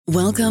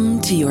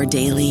Welcome to your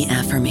daily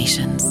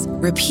affirmations.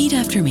 Repeat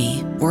after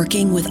me.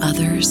 Working with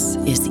others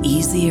is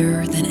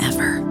easier than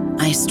ever.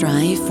 I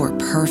strive for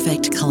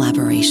perfect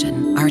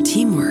collaboration. Our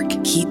teamwork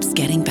keeps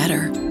getting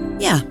better.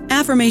 Yeah,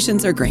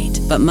 affirmations are great,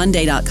 but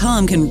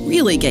Monday.com can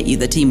really get you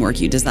the teamwork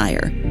you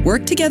desire.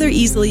 Work together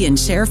easily and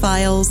share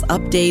files,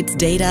 updates,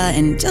 data,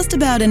 and just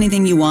about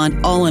anything you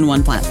want all in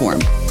one platform.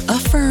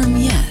 Affirm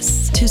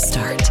yes to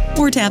start,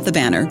 or tap the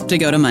banner to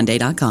go to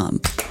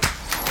Monday.com.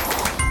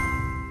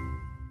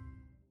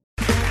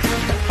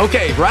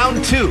 Okay,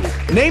 round two.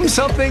 Name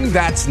something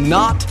that's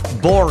not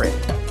boring.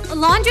 A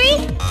laundry?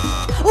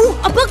 Ooh,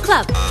 a book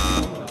club.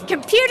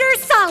 Computer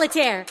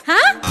solitaire,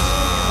 huh?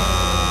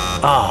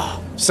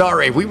 Ah,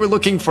 sorry, we were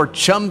looking for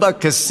Chumba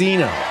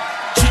Casino.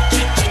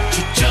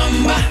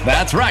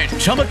 That's right,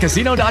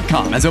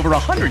 ChumbaCasino.com has over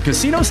 100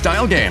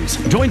 casino-style games.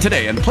 Join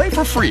today and play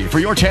for free for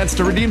your chance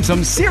to redeem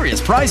some serious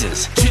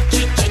prizes.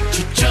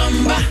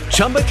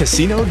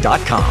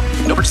 ChumbaCasino.com.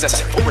 No purchase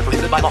necessary. Void where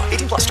prohibited by law.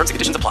 18+ terms and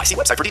conditions apply. See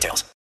website for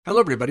details. Hello,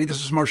 everybody.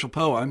 This is Marshall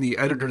Poe. I'm the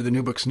editor of the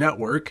New Books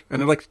Network,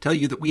 and I'd like to tell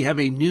you that we have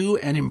a new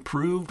and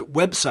improved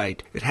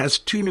website. It has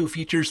two new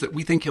features that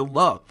we think you'll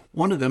love.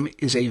 One of them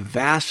is a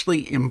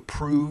vastly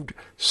improved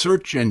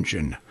search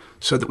engine,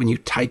 so that when you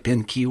type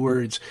in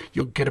keywords,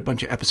 you'll get a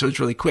bunch of episodes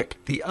really quick.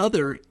 The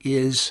other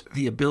is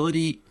the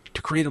ability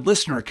to create a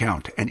listener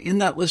account. And in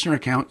that listener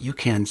account, you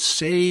can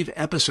save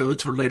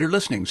episodes for later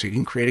listening. So you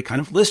can create a kind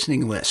of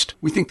listening list.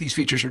 We think these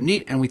features are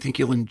neat, and we think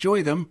you'll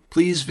enjoy them.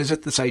 Please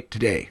visit the site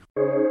today.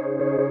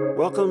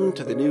 Welcome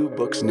to the New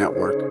Books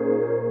Network.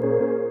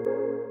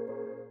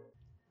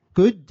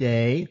 Good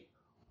day.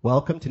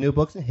 Welcome to New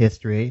Books in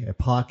History, a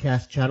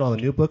podcast channel on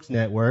the New Books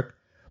Network.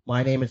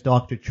 My name is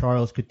Dr.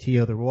 Charles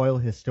Coutinho of the Royal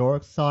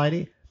Historic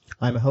Society.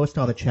 I'm a host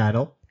on the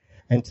channel,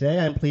 and today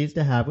I'm pleased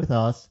to have with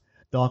us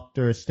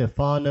Dr.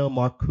 Stefano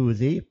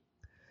Marcuzzi,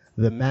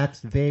 the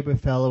Max Weber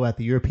Fellow at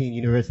the European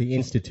University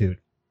Institute.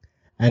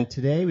 And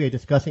today we are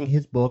discussing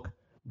his book,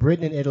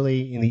 Britain and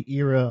Italy in the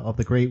Era of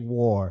the Great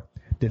War,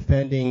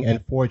 Defending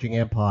and Forging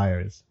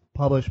Empires,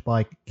 published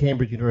by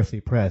Cambridge University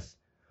Press.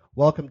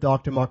 Welcome,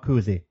 Dr.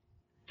 Marcuzzi.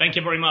 Thank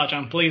you very much.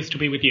 I'm pleased to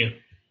be with you.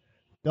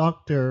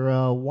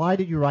 Doctor, why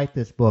did you write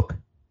this book?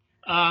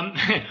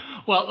 I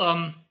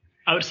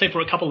would say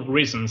for a couple of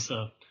reasons,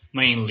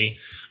 mainly.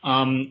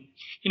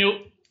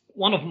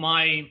 One of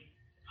my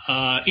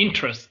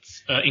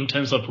interests in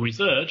terms of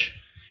research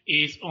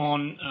is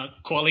on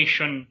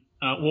coalition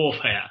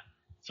warfare.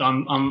 So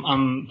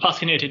I'm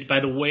fascinated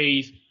by the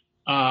ways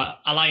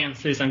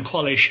alliances and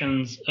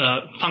coalitions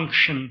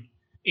function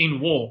in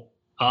war.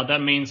 That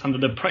means under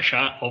the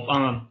pressure of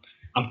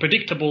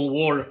unpredictable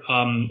war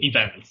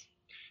events.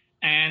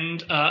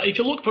 And if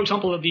you look, for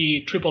example, at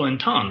the Triple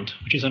Entente,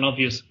 which is an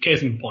obvious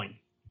case in point,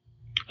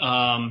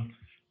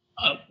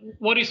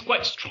 what is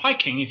quite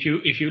striking, if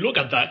you look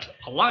at that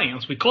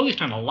alliance, we call it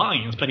an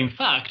alliance, but in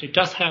fact it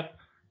does have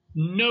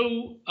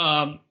no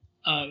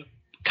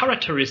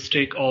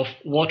characteristic of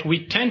what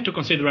we tend to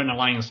consider an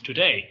alliance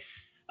today.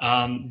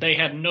 They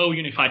had no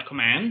unified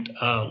command,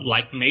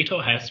 like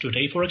NATO has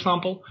today, for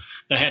example.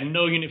 They had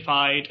no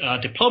unified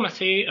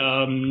diplomacy,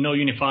 no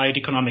unified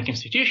economic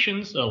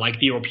institutions, like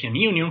the European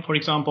Union, for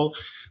example.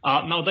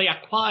 Now they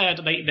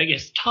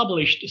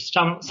established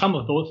some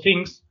of those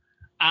things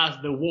as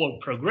the war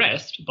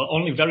progressed, but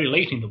only very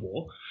late in the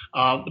war.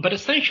 But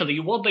essentially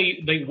what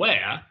they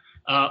were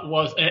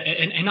was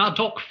an ad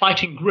hoc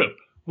fighting group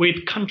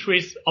with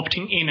countries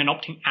opting in and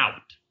opting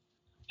out.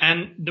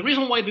 And the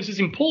reason why this is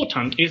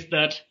important is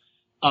that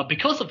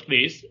because of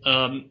this,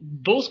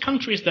 those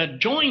countries that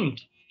joined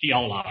the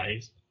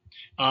Allies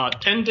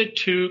tended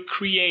to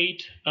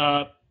create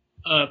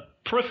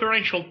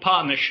preferential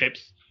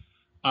partnerships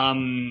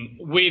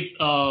with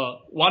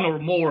one or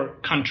more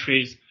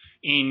countries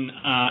in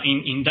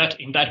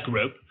that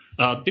group,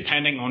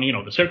 depending on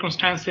the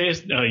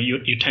circumstances.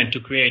 You tend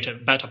to create a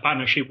better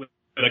partnership with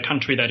a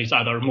country that is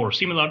either more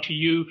similar to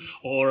you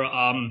or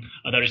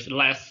that is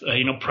less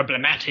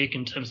problematic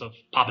in terms of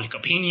public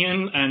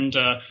opinion and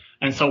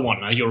so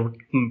on. Your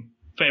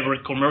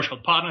favorite commercial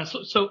partner.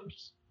 So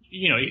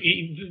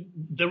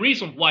the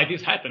reason why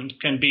this happened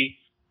can be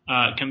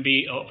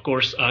of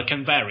course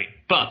can vary,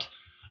 but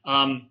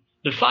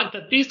the fact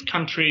that these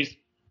countries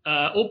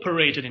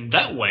operated in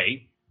that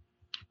way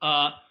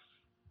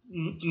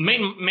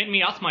made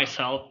me ask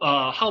myself,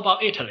 how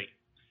about Italy?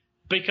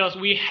 Because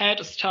we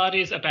had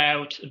studies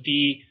about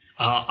the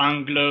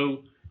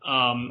Anglo-French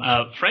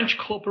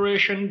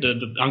cooperation,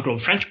 the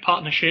Anglo-French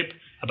partnership,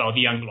 about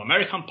the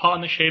Anglo-American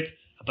partnership,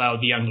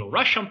 about the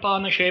Anglo-Russian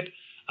partnership,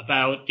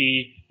 about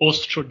the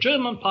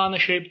Austro-German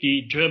partnership,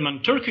 the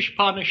German-Turkish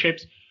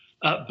partnerships,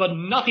 but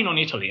nothing on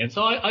Italy. And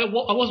so I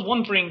was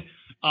wondering,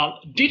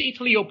 did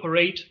Italy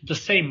operate the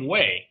same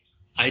way?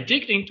 I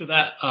digged into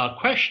that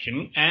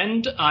question,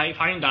 and I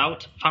found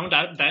out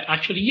that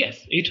actually,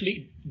 yes,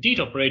 Italy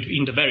did operate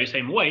in the very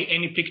same way,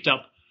 and it picked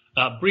up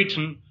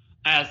Britain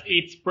as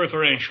its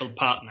preferential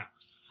partner.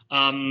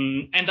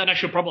 And then I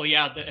should probably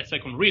add a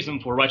second reason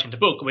for writing the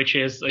book, which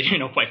is,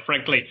 quite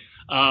frankly,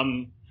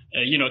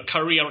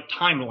 career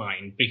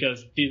timeline,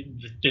 because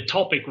the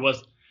topic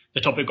was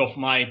the topic of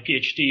my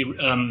PhD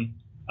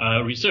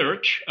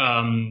research.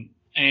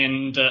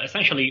 And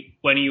essentially,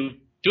 when you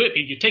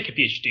take a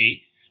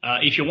PhD,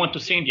 if you want to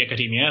stay in the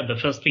academia, the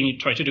first thing you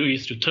try to do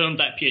is to turn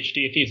that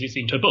PhD thesis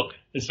into a book.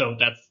 So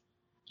that's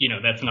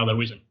another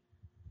reason.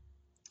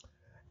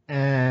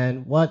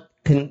 And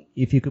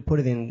if you could put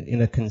it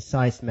in a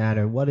concise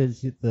manner, what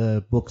is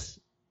the book's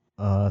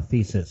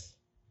thesis?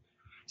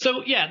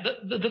 So yeah,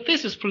 the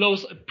thesis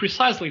flows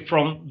precisely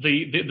from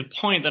the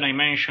point that I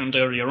mentioned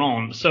earlier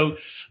on. So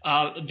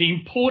the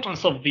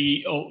importance of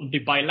the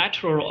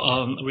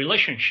bilateral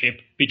relationship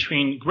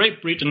between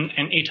Great Britain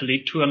and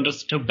Italy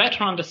to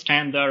better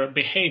understand their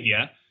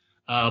behavior,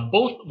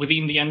 both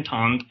within the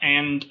Entente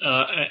and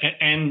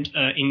in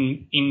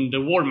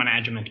the war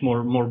management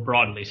more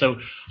broadly. So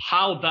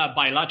how that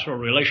bilateral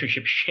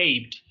relationship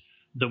shaped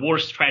the war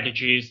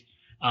strategies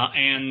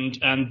and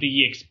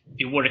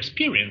the war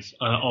experience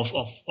of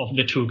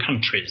the two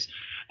countries.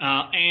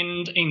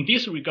 And in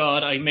this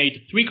regard, I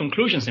made three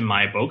conclusions in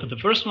my book. The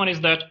first one is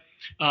that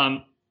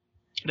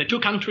the two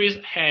countries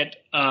had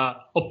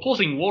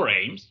opposing war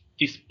aims,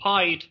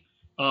 despite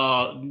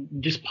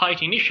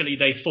initially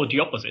they thought the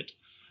opposite.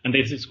 And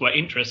this is quite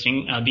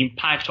interesting, the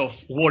impact of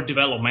war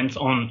developments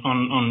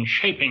on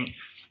shaping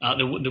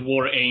the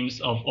war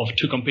aims of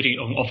two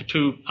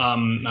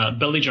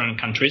belligerent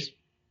countries.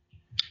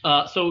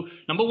 So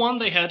number one,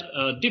 they had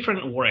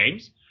different war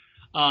aims,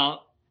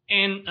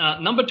 and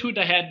number two,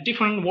 they had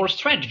different war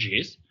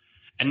strategies,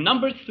 and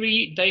number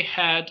three, they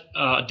had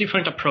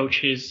different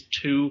approaches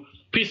to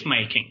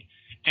peacemaking.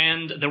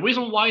 And the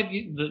reason why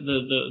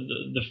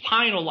the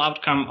final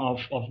outcome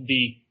of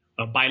the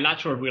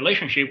bilateral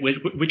relationship,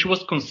 which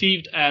was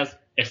conceived as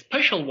a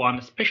special one,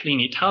 especially in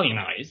Italian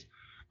eyes,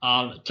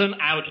 turned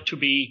out to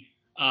be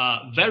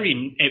a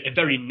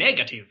very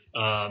negative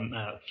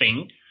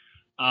thing.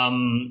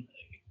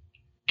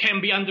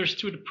 Can be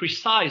understood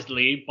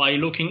precisely by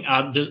looking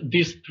at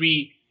these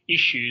three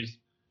issues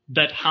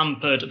that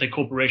hampered the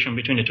cooperation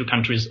between the two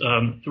countries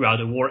throughout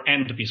the war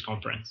and the peace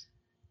conference.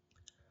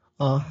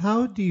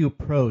 How do you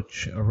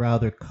approach a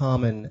rather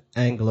common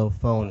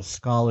Anglophone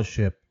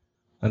scholarship?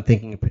 I'm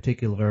thinking in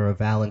particular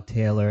of Alan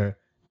Taylor,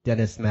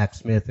 Dennis Mack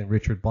Smith, and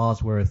Richard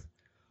Bosworth,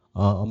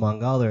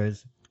 among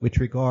others, which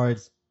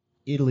regards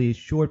Italy's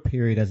short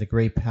period as a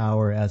great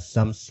power as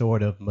some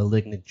sort of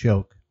malignant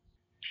joke.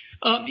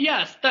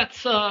 Yes,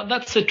 that's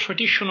a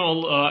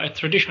traditional,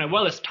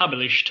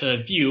 well-established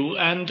view,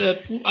 and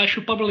I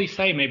should probably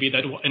say maybe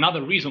that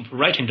another reason for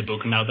writing the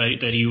book, now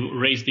that you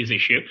raised this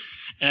issue,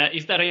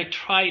 is that I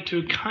try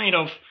to kind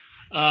of,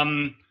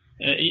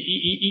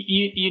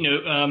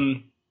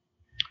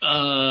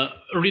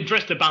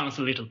 redress the balance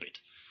a little bit,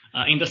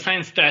 in the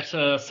sense that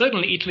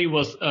certainly Italy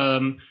was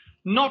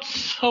not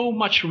so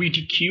much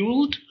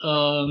ridiculed.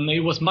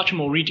 It was much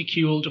more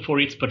ridiculed for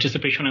its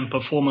participation and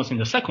performance in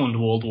the Second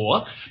World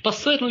War, but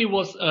certainly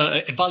was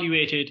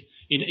evaluated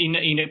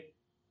in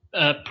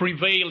a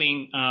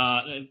prevailing,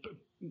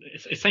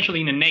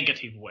 essentially in a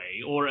negative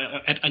way, or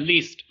at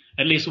least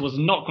was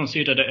not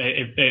considered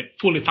a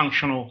fully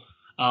functional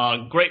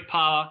great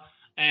power,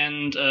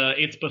 and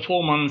its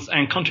performance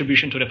and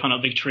contribution to the final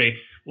victory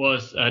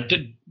was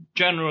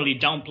generally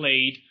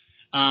downplayed.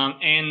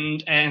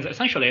 And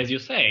essentially, as you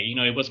say,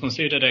 it was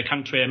considered a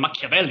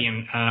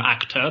Machiavellian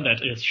actor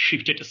that is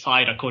shifted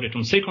aside according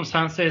to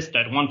circumstances,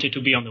 that wanted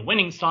to be on the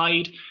winning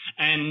side,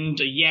 and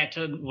yet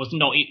was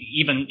not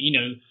even,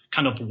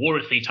 kind of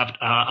worth it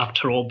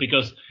after all,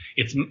 because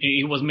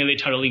it was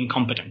militarily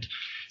incompetent.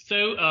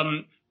 So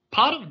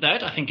part of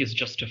that, I think, is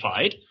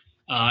justified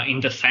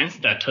in the sense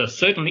that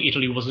certainly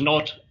Italy was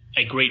not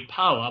a great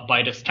power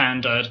by the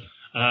standard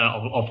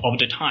of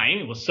the time.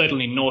 It was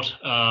certainly not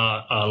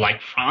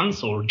like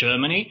France or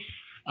Germany,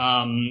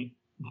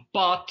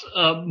 but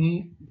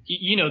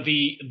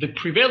the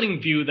prevailing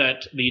view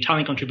that the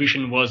Italian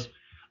contribution was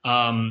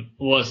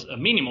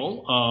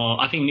minimal,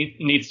 I think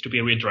needs to be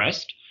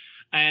redressed,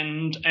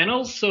 and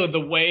also the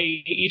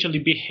way Italy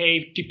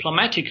behaved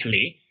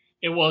diplomatically.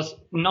 It was,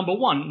 number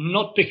one,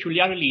 not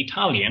peculiarly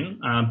Italian,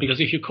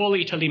 because if you call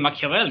Italy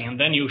Machiavellian,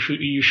 then you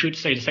should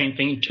say the same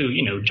thing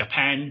to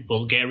Japan,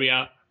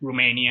 Bulgaria,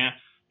 Romania,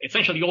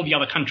 essentially all the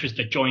other countries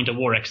that joined the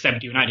war,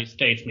 except the United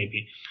States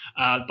maybe,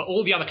 but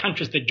all the other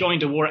countries that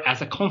joined the war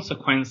as a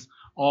consequence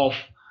of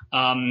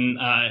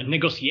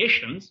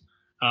negotiations.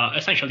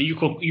 Essentially,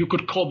 you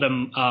could call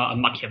them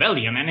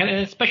Machiavellian, and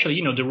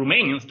especially the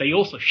Romanians, they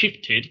also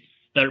shifted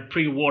their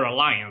pre-war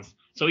alliance.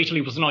 So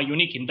Italy was not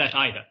unique in that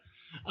either.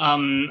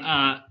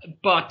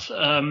 But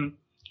the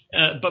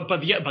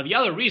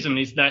other reason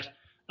is that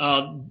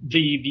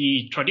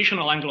the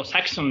traditional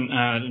Anglo-Saxon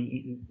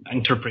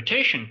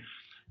interpretation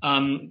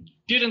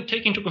didn't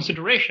take into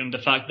consideration the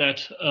fact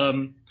that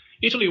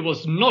Italy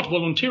was not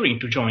volunteering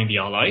to join the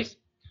Allies.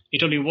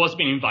 Italy was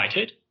being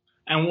invited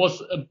and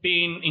was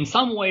being, in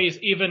some ways,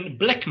 even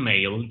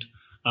blackmailed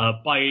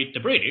by the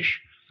British.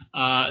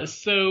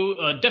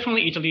 So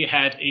definitely Italy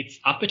had its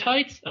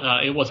appetites.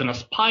 It was an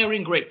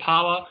aspiring great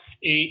power.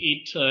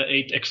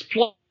 It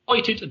exploited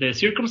exploited the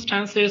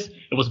circumstances.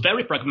 It was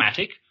very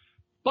pragmatic.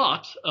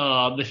 But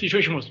the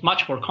situation was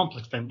much more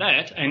complex than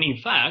that. And in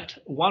fact,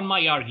 one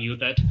might argue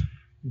that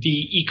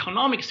the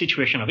economic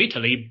situation of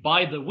Italy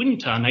by the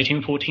winter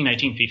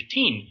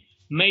 1914-1915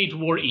 made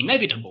war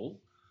inevitable.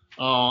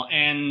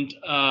 And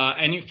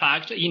in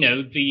fact,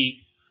 the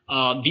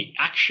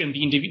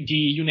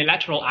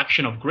unilateral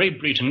action of Great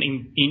Britain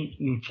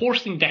in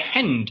forcing the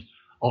hand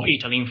of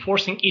Italy, in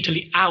forcing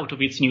Italy out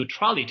of its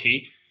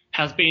neutrality,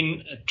 has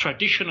been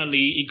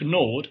traditionally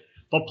ignored,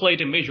 but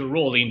played a major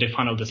role in the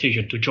final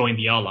decision to join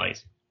the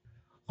Allies.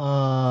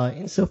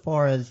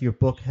 Insofar as your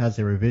book has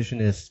a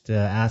revisionist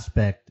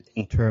aspect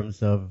in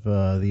terms of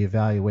the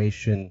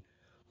evaluation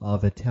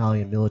of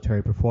Italian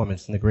military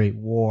performance in the Great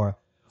War,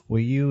 were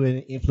you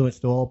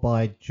influenced at all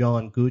by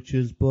John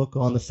Gooch's book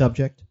on the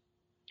subject?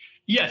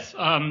 Yes.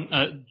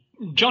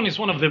 John is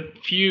one of the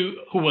few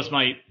who was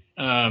my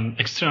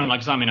external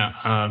examiner,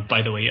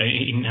 by the way,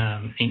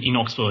 in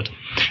Oxford.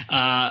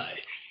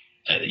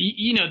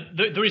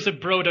 There is a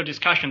broader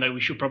discussion that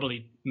we should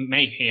probably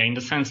make here, in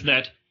the sense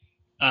that,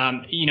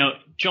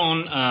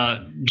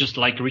 John, just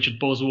like Richard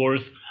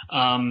Bosworth,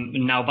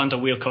 now Vanda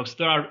Wilcox,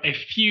 there are a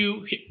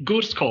few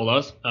good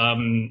scholars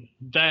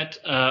that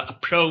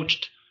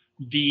approached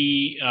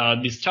the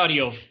study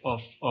of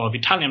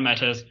Italian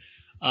matters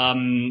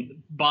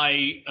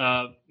by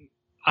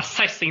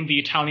assessing the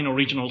Italian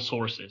original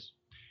sources,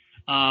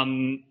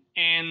 and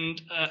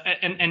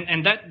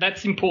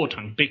that's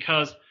important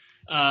because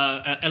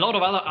a lot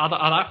of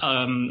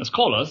other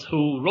scholars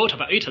who wrote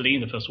about Italy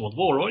in the First World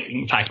War, or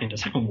in fact in the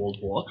Second World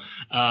War,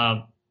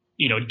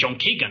 John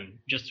Keegan,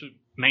 just to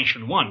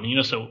mention one,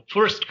 so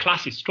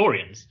first-class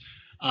historians,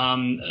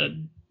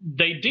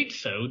 they did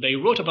so. They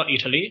wrote about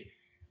Italy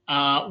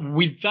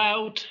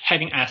without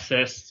having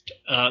accessed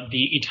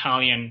the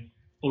Italian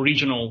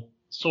original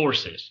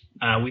sources,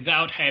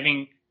 without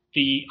having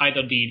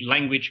either the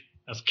language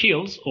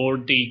skills or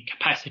the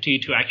capacity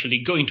to actually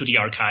go into the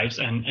archives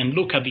and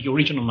look at the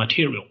original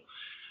material.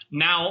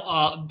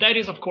 Now, that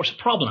is, of course, a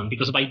problem,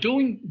 because by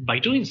doing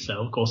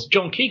so, of course,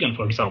 John Keegan,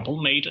 for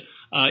example, made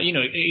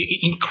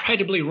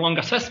incredibly wrong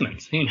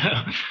assessments.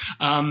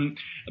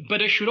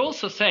 But I should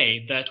also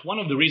say that one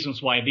of the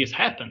reasons why this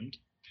happened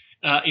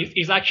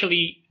is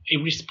actually a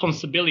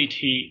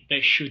responsibility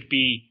that should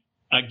be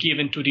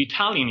given to the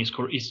Italian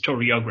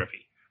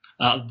historiography.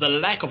 The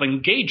lack of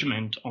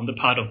engagement on the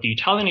part of the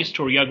Italian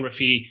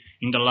historiography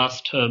in the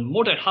last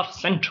more than half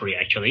century,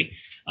 actually,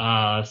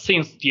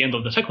 since the end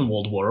of the Second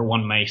World War,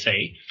 one may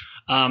say,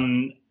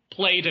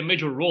 played a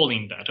major role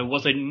in that. It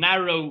was a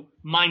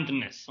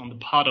narrow-mindedness on the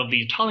part of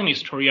the Italian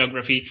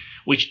historiography,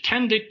 which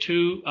tended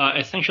to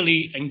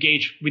essentially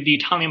engage with the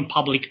Italian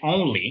public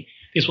only.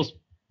 This was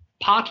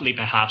partly,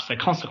 perhaps, a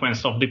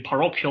consequence of the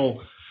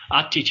parochial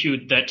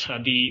attitude that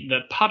the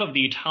part of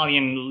the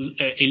Italian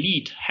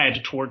elite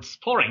had towards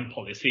foreign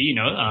policy,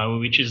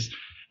 which is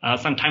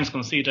sometimes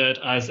considered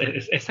as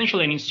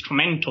essentially an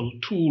instrumental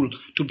tool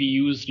to be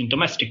used in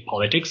domestic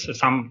politics.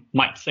 Some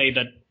might say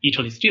that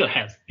Italy still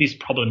has this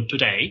problem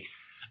today.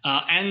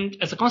 And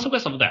as a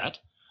consequence of that,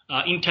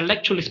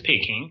 intellectually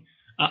speaking,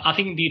 I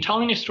think the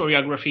Italian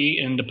historiography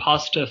in the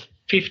past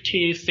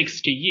 50,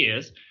 60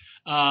 years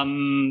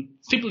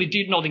simply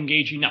did not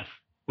engage enough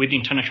with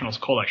international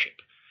scholarship.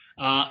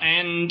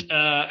 And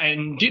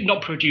did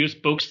not produce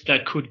books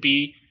that could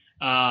be,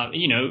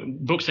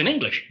 books in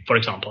English, for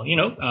example,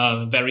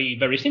 very,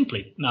 very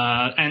simply.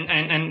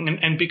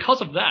 And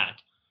because of that,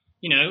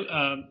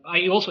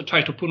 I also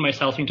try to put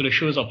myself into the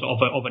shoes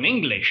of an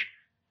English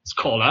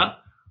scholar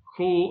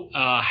who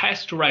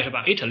has to write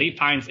about Italy,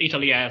 finds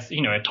Italy as,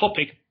 a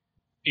topic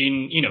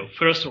in,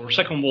 First or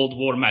Second World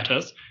War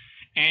matters.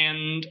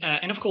 And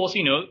of course,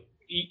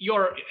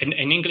 you're an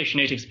English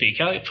native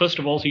speaker. First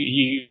of all,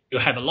 you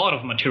have a lot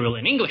of material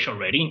in English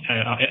already,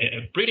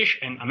 British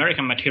and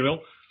American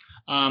material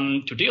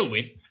to deal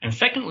with. And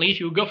secondly,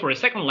 if you go for a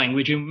second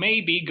language, you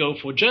maybe go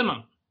for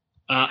German.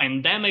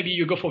 And then maybe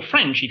you go for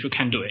French if you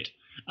can do it.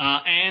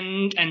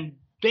 And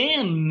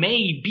then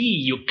maybe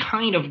you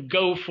kind of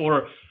go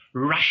for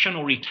Russian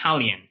or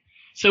Italian.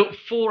 So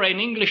for an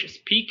English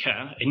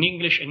speaker, a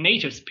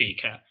native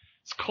speaker,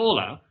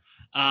 scholar,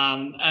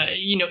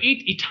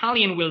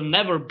 Italian will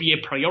never be a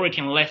priority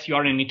unless you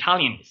are an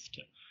Italianist,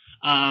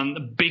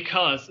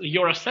 because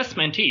your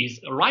assessment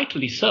is,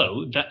 rightly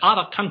so, that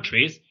other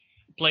countries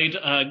played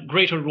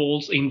greater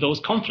roles in those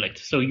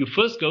conflicts. So you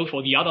first go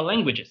for the other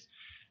languages,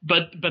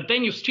 but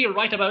then you still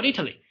write about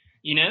Italy,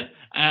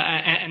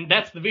 and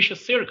that's the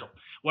vicious circle.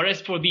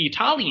 Whereas for the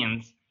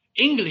Italians,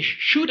 English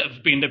should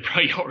have been the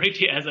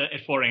priority as a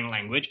foreign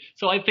language.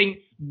 So I think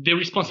the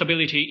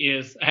responsibility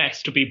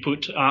has to be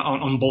put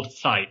on both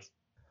sides.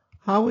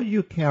 How would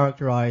you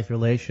characterize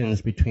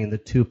relations between the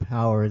two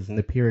powers in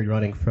the period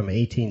running from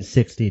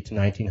 1860 to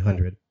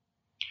 1900?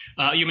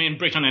 You mean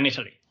Britain and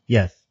Italy?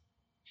 Yes.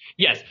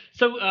 Yes.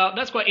 So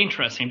that's quite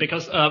interesting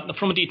because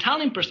from the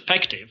Italian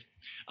perspective,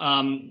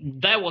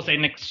 there was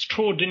an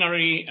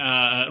extraordinary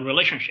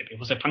relationship. It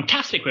was a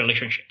fantastic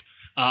relationship.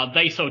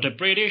 They saw the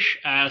British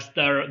as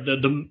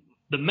the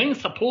main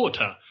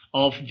supporter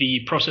of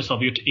the process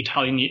of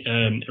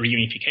Italian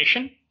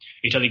reunification.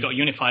 Italy got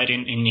unified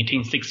in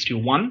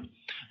 1861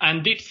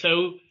 and did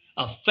so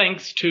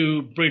thanks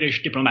to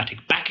British diplomatic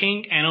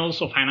backing and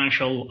also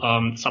financial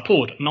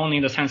support, not only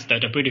in the sense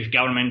that the British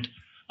government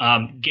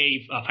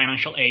gave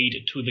financial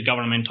aid to the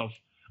government of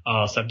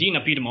Sardinia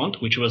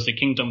Piedmont, which was the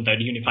kingdom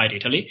that unified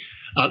Italy,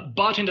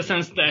 but in the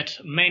sense that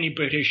many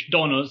British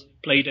donors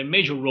played a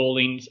major role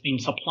in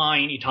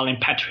supplying Italian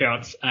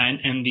patriots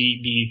and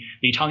the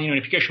Italian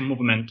unification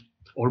movement,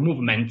 or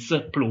movements,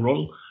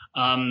 plural,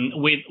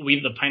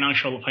 with the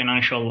financial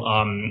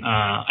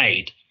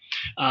aid.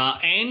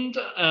 And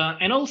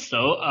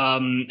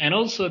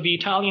also the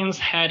Italians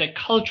had a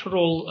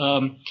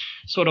cultural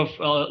sort of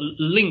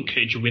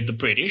linkage with the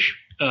British,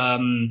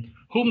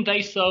 whom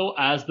they saw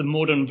as the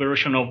modern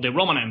version of the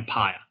Roman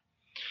Empire,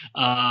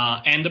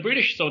 and the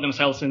British saw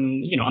themselves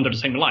under the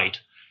same light.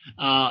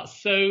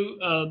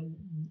 So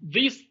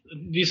this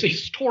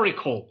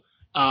historical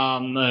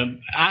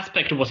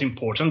aspect was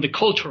important. The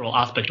cultural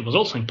aspect was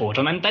also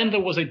important, and then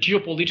there was a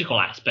geopolitical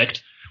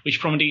aspect, which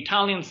from the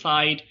Italian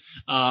side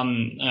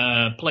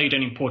played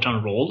an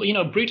important role.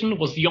 Britain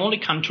was the only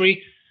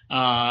country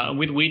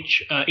with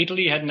which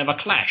Italy had never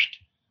clashed,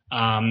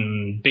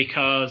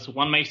 because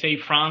one may say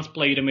France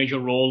played a major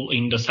role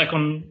in the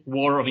Second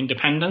War of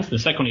Independence, the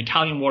Second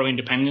Italian War of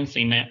Independence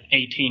in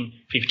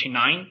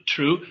 1859,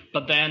 true,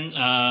 but then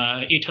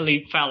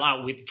Italy fell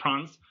out with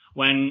France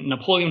when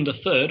Napoleon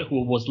III,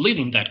 who was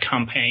leading that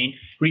campaign,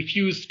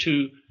 refused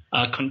to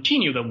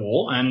continue the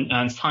war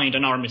and signed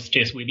an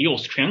armistice with the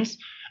Austrians.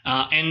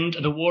 And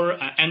the war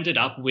ended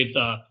up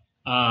without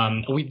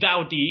the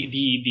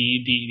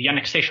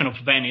annexation of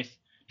Venice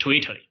to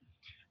Italy.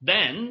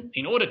 Then,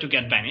 in order to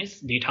get Venice,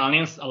 the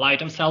Italians allied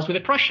themselves with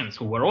the Prussians,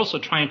 who were also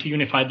trying to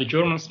unify the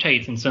German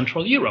states in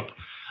Central Europe.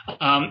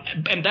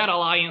 And that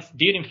alliance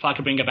did, in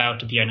fact, bring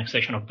about the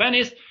annexation of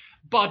Venice,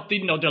 but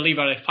did not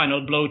deliver a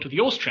final blow to the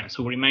Austrians,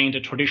 who remained a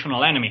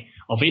traditional enemy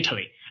of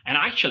Italy. And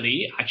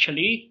actually,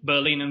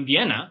 Berlin and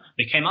Vienna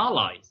became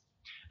allies.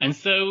 And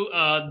so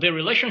the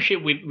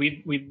relationship with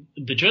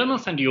the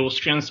Germans and the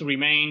Austrians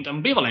remained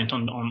ambivalent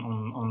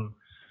on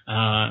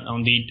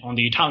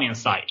the Italian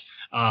side.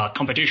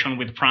 Competition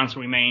with France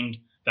remained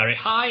very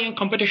high, and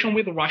competition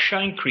with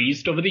Russia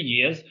increased over the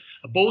years,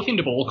 both in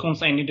the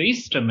Balkans and in the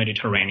Eastern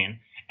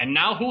Mediterranean. And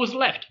now who was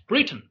left?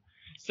 Britain.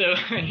 So,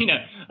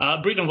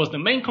 Britain was the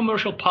main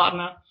commercial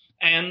partner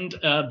and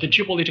the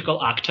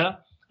geopolitical actor,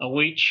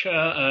 which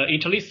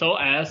Italy saw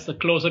as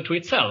closer to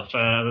itself,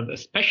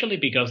 especially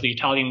because the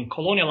Italian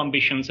colonial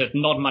ambitions had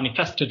not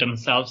manifested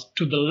themselves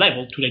to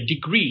the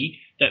degree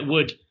that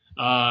would,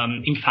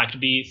 in fact,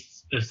 be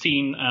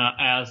seen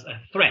as a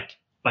threat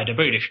by the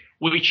British,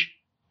 which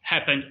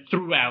happened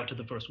throughout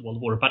the First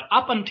World War. But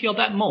up until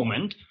that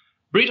moment,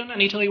 Britain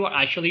and Italy were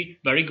actually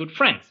very good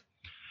friends.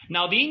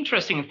 Now, the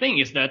interesting thing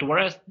is that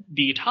whereas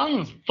the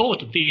Italians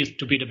thought this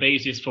to be the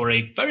basis for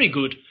a very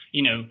good,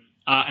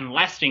 and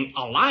lasting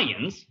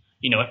alliance,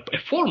 a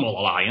formal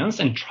alliance,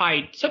 and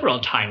tried several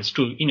times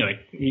to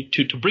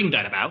bring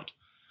that about,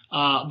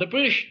 the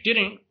British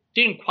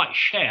didn't quite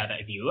share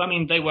that view. I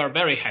mean, they were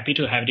very happy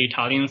to have the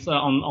Italians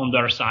on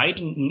their side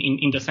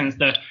in the sense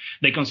that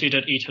they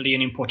considered Italy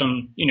an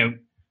important,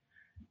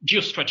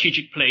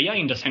 geostrategic player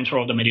in the center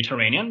of the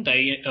Mediterranean.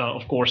 They,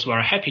 of course,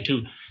 were happy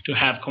to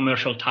have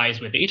commercial ties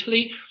with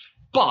Italy.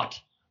 But,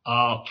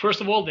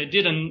 first of all, they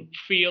didn't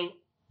feel,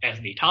 as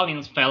the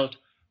Italians felt,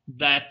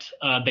 that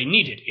they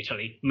needed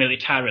Italy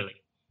militarily.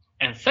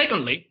 And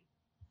secondly,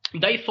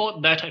 they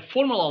thought that a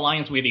formal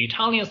alliance with the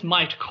Italians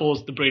might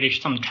cause the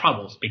British some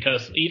troubles,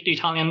 because if the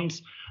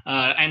Italians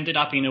ended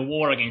up in a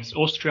war against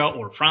Austria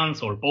or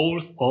France or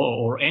both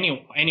or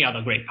any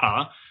other great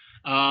power,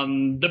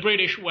 the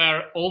British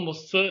were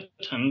almost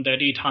certain that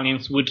the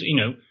Italians would,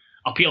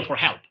 appeal for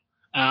help.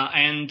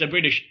 And the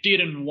British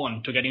didn't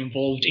want to get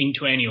involved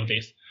into any of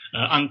this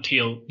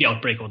until the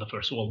outbreak of the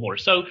First World War.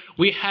 So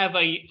we have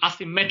a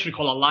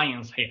asymmetrical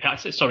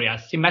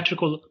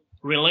asymmetrical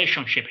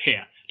relationship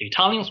here. The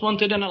Italians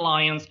wanted an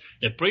alliance,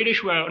 the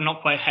British were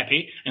not quite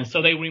happy, and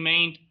so they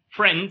remained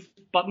friends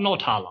but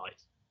not allies.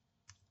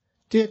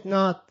 Did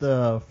not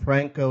the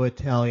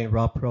Franco-Italian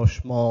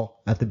rapprochement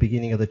at the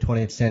beginning of the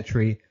 20th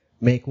century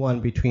make one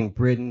between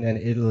Britain and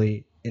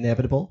Italy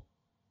inevitable?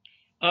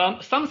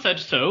 Some said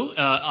so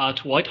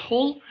at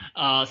Whitehall.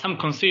 Some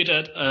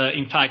considered,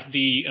 in fact,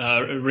 the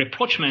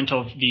rapprochement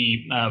of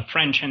the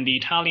French and the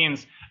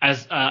Italians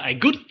as a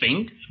good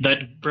thing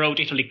that brought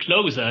Italy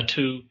closer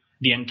to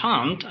the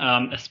Entente,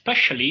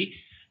 especially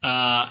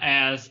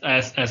as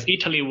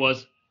Italy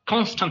was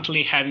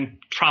constantly having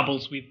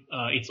troubles with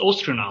its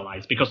Austrian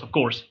allies, because, of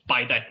course,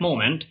 by that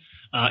moment,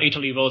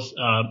 Italy was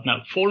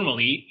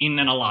formally in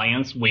an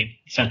alliance with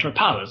Central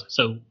Powers.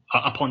 So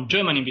upon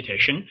German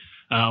invitation,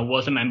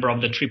 was a member of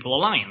the Triple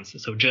Alliance.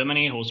 So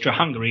Germany,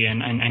 Austria-Hungary,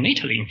 and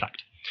Italy, in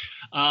fact.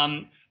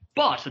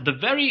 But the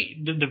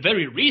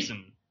very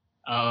reason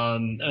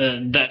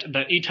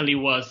that Italy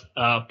was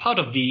part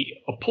of the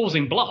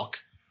opposing bloc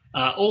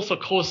also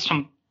caused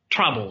some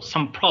trouble,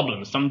 some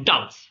problems, some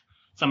doubts,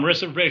 some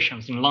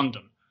reservations in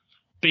London.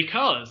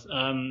 because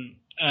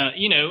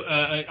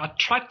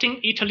attracting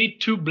Italy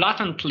too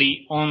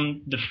blatantly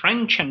on the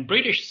French and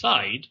British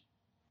side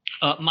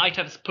might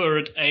have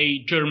spurred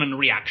a German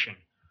reaction.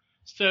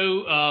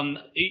 So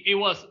it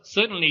was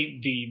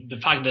certainly the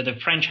fact that the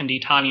French and the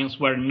Italians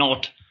were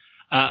not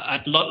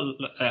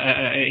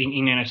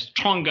in a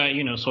stronger,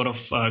 sort of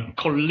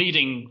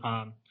co-leading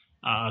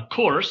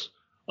course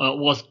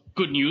was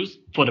good news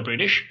for the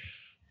British.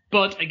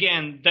 But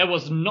again, that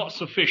was not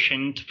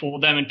sufficient for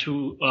them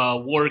to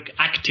work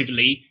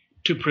actively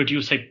to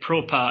produce a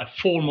proper,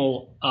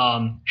 formal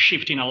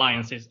shift in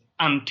alliances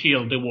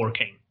until the war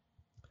came.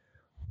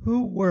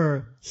 Who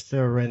were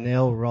Sir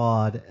René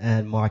Rod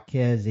and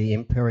Marchesi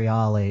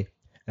Imperiali,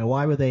 and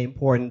why were they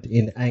important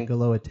in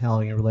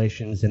Anglo-Italian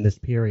relations in this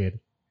period?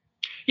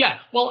 Yeah,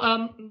 well,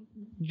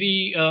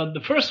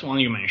 the first one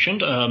you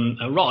mentioned,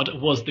 Rod,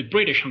 was the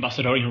British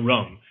ambassador in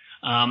Rome,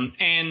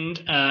 and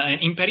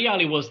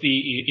Imperiali was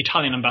the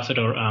Italian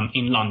ambassador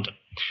in London.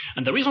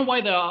 And the reason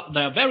why they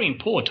are very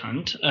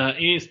important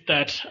is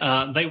that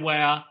they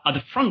were at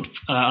the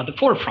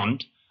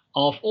forefront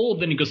of all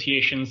the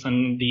negotiations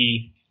and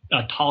the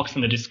talks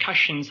and the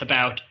discussions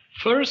about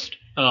first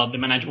the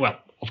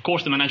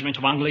management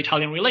of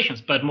Anglo-Italian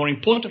relations, but more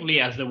importantly,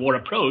 as the war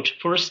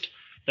approached, first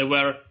they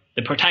were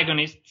the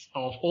protagonists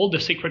of all the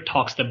secret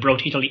talks that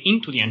brought Italy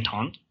into the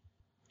Entente,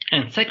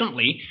 and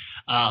secondly,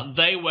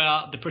 they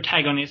were the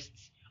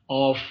protagonists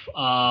of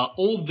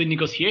all the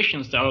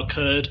negotiations that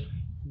occurred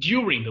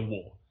during the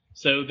war.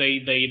 So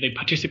they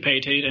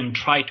participated and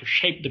tried to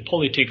shape the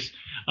politics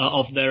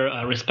of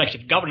their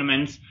respective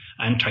governments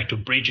and tried to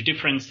bridge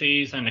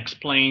differences and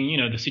explain,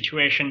 the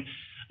situation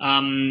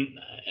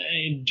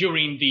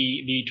during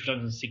the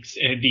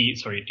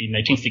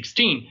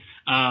 1916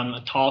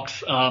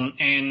 talks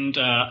and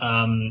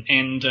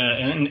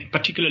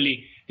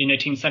particularly the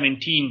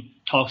 1917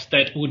 talks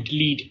that would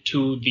lead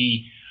to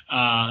the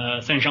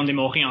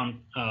Saint-Jean-de-Maurienne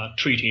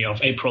Treaty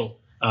of April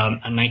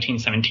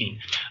 1917.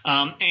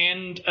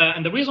 And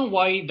the reason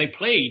why they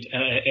played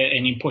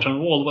an important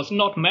role was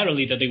not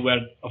merely that they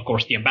were, of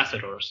course, the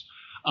ambassadors,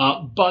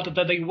 but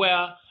that they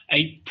were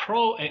a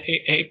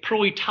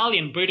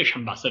pro-Italian British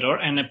ambassador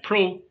and a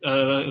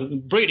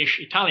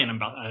pro-British Italian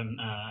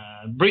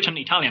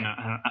Britain-Italian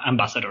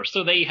ambassador.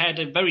 So they had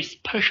a very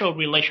special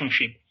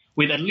relationship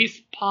with at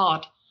least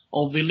part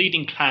of the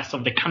leading class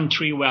of the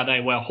country where they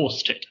were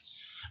hosted.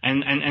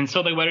 And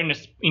so they were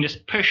in a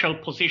special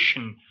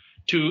position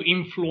to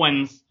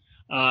influence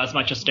as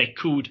much as they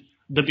could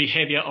the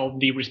behavior of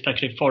the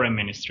respective foreign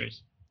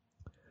ministries.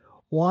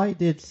 Why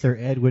did Sir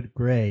Edward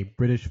Grey,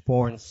 British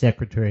Foreign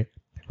Secretary,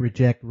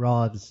 reject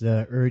Rod's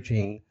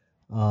urging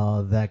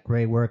that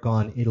Grey work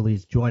on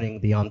Italy's joining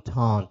the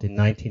Entente in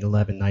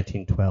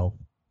 1911-1912?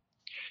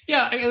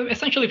 Yeah,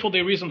 essentially for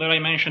the reason that I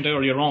mentioned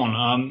earlier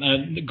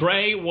on.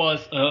 Grey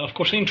was, of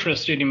course,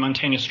 interested in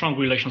maintaining strong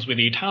relations with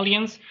the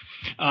Italians.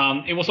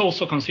 It was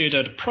also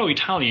considered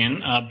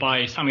pro-Italian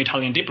by some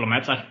Italian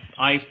diplomats.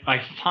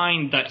 I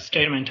find that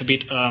statement a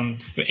bit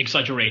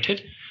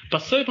exaggerated,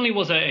 but certainly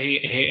was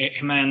a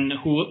man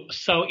who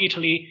saw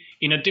Italy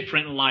in a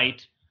different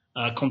light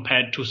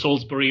compared to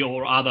Salisbury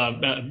or other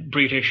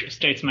British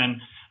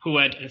statesmen who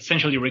had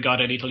essentially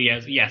regarded Italy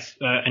as, yes,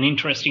 an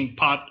interesting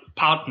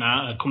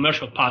partner, a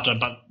commercial partner,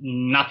 but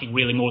nothing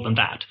really more than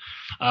that.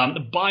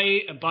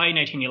 By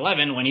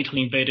 1911, when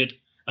Italy invaded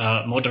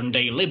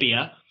modern-day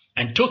Libya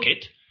and took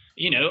it,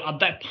 at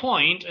that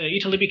point,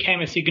 Italy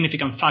became a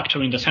significant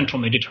factor in the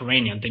central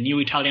Mediterranean. The new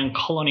Italian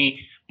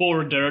colony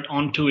bordered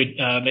onto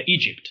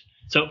Egypt.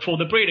 So for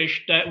the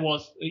British, that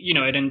was,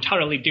 an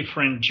entirely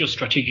different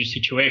geostrategic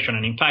situation.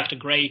 And in fact,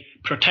 Grey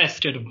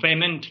protested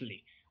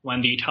vehemently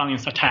when the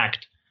Italians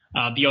attacked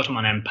the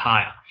Ottoman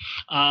Empire.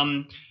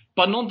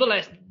 But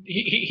nonetheless,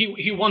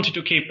 he wanted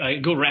to keep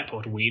a good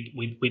rapport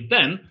with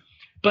them.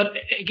 But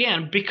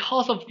again,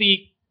 because of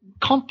the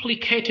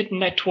complicated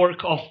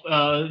network of,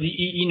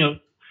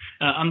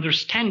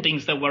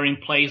 understandings that were in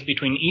place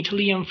between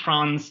Italy and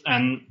France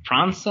and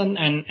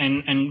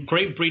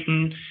Great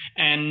Britain,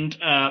 and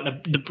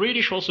the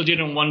British also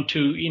didn't want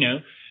to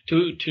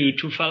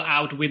fall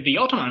out with the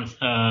Ottomans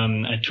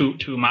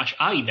too much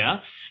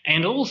either.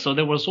 And also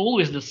there was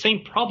always the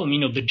same problem,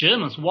 the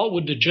Germans. What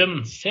would the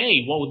Germans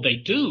say? What would they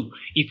do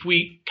if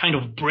we kind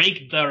of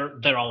break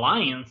their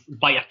alliance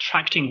by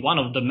attracting one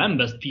of the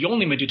members, the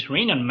only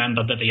Mediterranean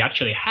member that they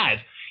actually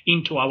had,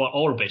 into our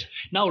orbit?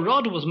 Now,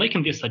 Rod was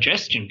making this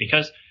suggestion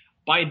because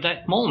by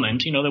that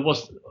moment, there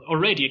was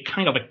already a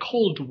kind of a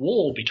Cold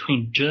War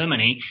between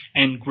Germany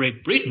and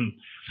Great Britain.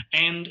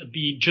 And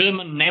the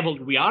German naval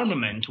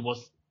rearmament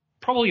was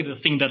probably the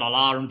thing that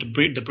alarmed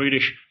the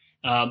British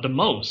the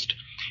most.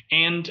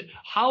 And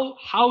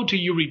how do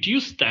you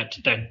reduce that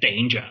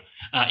danger?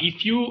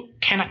 If you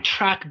can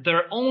attract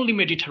their only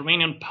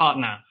Mediterranean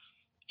partner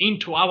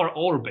into our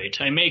orbit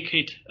and make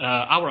it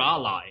our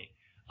ally,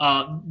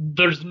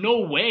 there's no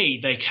way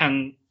they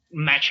can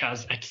match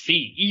us at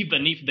sea,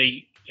 even if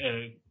they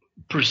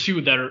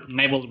pursue their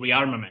naval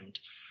rearmament.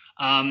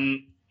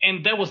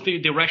 And that was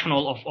the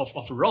rationale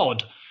of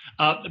Rod.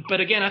 But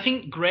again, I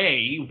think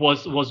Gray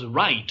was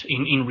right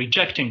in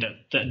rejecting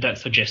that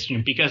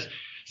suggestion, because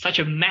such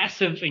a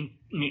massive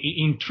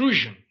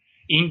intrusion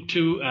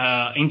into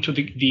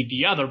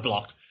the other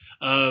bloc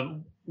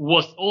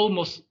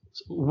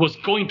was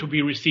going to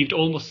be received,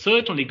 almost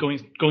certainly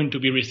going to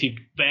be received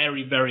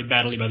very, very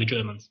badly by the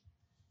Germans.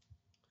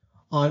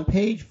 On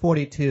page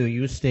 42,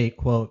 you state,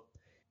 quote,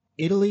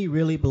 "Italy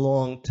really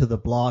belonged to the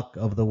bloc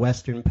of the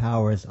Western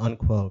powers,"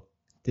 unquote.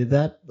 Did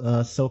that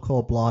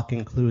so-called bloc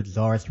include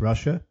Tsarist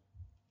Russia?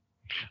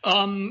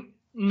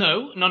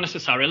 No, not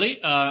necessarily.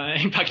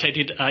 In fact,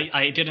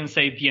 I didn't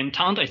say the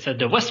Entente. I said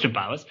the Western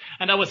powers,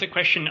 and that was a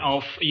question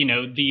of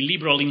the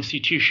liberal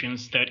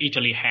institutions that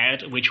Italy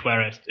had, which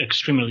were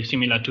extremely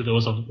similar to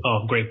those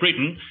of Great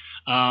Britain,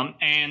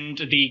 and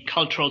the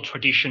cultural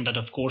tradition that,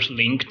 of course,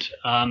 linked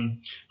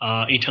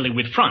Italy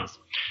with France.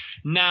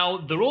 Now,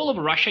 the role of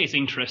Russia is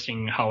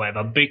interesting,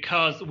 however,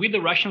 because with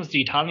the Russians,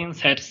 the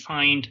Italians had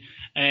signed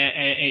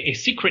a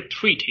secret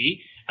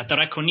treaty at the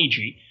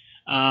Racconigi,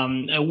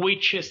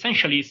 which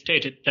essentially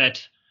stated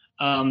that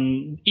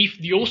if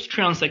the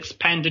Austrians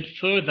expanded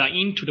further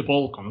into the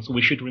Balkans,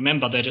 we should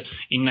remember that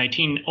in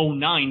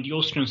 1909 the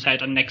Austrians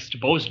had annexed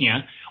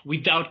Bosnia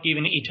without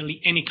giving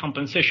Italy any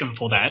compensation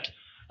for that,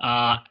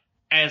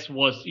 as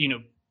was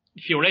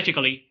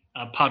theoretically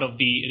part of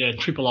the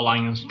Triple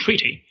Alliance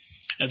Treaty.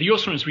 The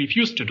Austrians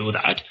refused to do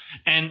that,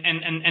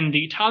 and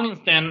the Italians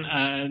then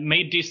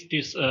made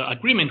this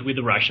agreement with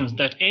the Russians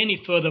that any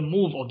further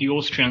move of the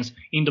Austrians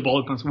in the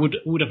Balkans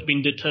would have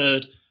been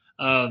deterred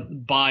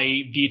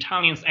by the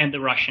Italians and the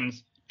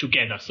Russians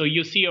together. So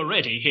you see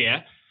already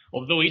here,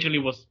 although Italy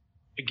was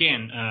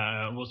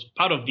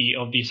part of the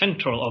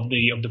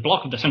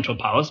bloc of the Central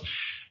Powers,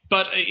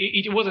 but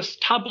it was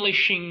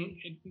establishing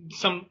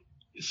some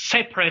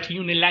separate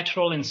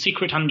unilateral and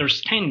secret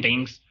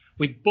understandings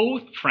with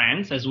both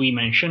France, as we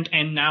mentioned,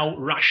 and now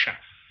Russia.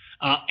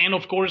 And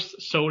of course,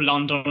 so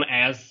London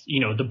as,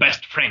 the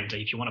best friend,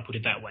 if you want to put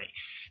it that way.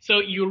 So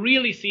you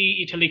really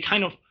see Italy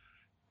kind of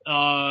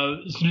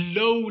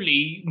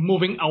slowly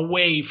moving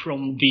away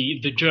from the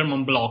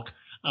German bloc,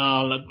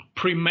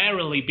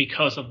 primarily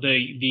because of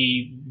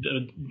the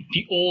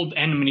old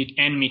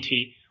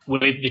enmity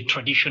with the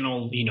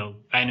traditional,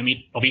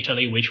 enemy of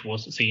Italy, which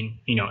was seen,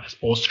 as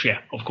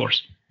Austria, of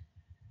course.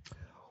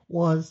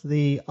 Was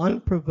the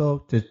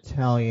unprovoked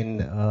Italian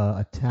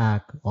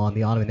attack on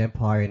the Ottoman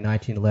Empire in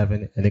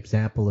 1911 an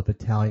example of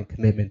Italian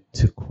commitment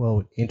to,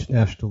 quote,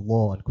 international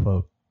law,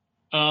 unquote?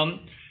 Can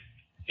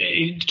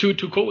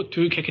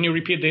you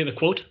repeat the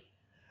quote?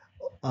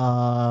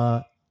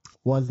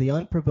 Was the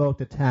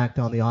unprovoked attack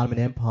on the Ottoman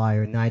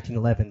Empire in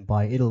 1911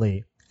 by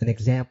Italy an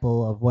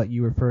example of what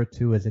you refer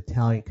to as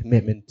Italian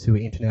commitment to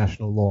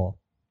international law?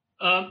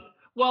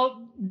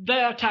 Well,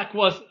 the attack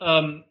was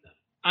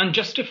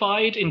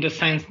unjustified in the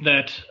sense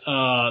that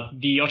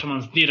the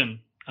Ottomans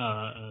didn't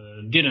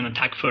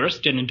attack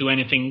first, didn't do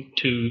anything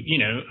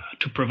to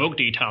provoke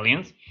the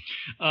Italians,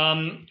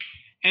 and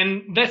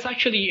that's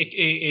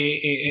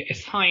actually a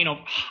sign of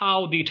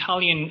how the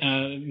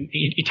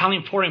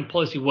Italian foreign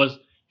policy was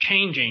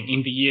changing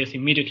in the years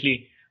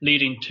immediately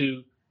leading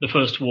to the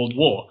First World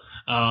War.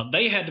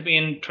 They had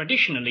been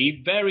traditionally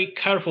very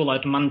careful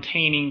at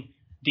maintaining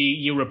the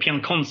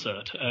European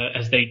concert,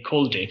 as they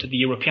called it, the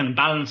European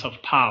balance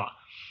of power.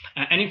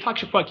 And in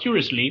fact, quite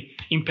curiously,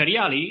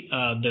 Imperiali,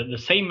 the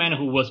same man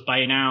who was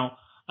by now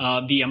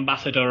the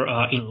ambassador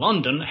in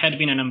London, had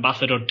been an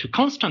ambassador to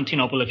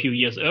Constantinople a few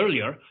years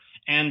earlier,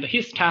 and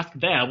his task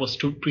there was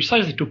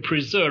precisely to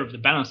preserve the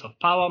balance of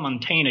power,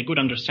 maintain a good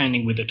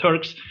understanding with the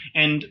Turks,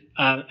 and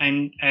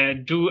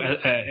do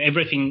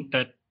everything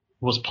that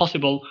was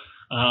possible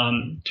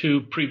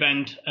to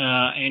prevent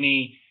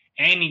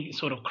any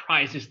sort of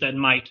crisis that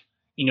might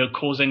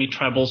cause any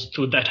troubles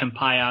to that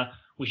empire,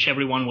 which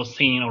everyone was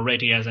seeing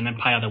already as an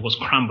empire that was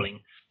crumbling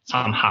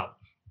somehow.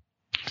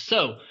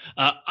 So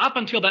up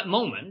until that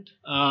moment,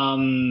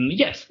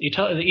 yes,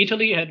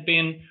 Italy had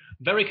been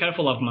very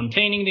careful of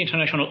maintaining the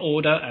international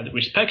order and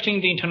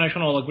respecting the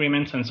international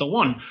agreements and so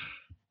on.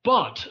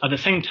 But at the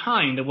same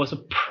time, there was a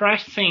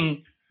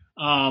pressing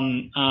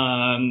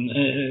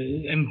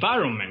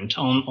environment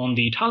on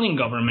the Italian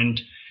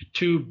government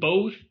to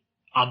both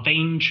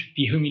avenge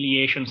the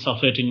humiliation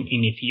suffered in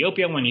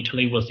Ethiopia when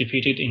Italy was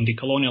defeated in the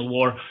colonial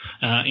war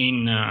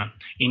in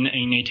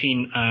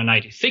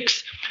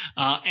 1896,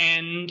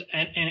 and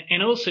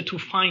also to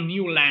find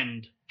new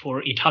land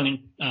for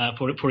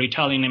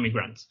Italian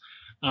immigrants.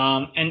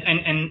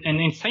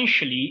 And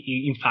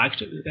essentially, in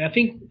fact, I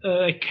think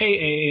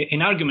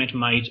an argument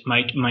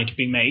might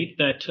be made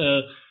that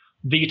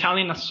the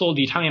Italian assault,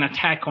 the Italian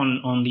attack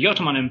on the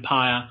Ottoman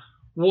Empire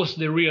was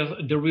the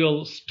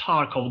real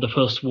spark of the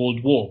First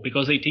World War,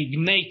 because it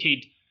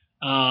ignited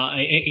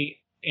a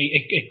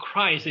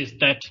crisis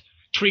that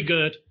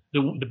triggered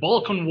the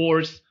Balkan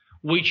Wars,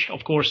 which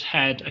of course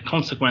had a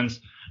consequence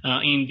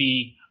in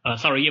the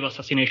Sarajevo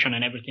assassination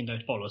and everything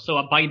that followed.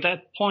 So by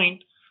that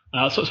point,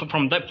 so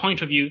from that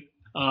point of view,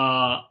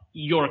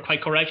 you're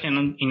quite correct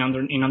in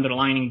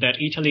underlining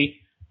that Italy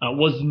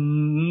was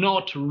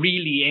not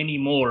really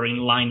anymore in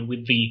line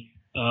with the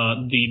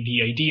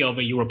idea of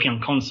a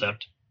European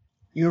concept.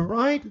 You're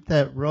right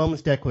that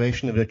Rome's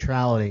declaration of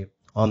neutrality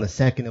on the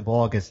 2nd of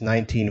August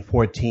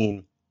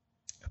 1914,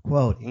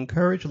 quote,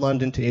 encouraged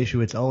London to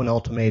issue its own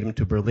ultimatum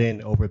to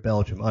Berlin over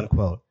Belgium,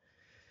 unquote.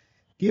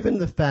 Given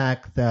the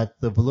fact that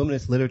the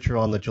voluminous literature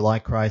on the July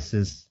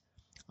crisis,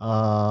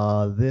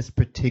 this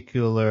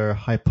particular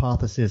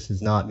hypothesis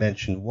is not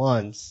mentioned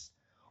once,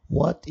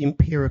 what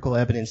empirical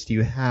evidence do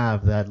you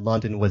have that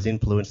London was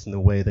influenced in the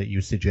way that you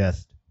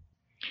suggest?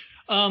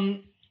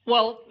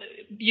 Well,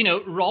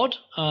 Rod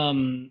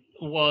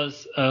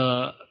was,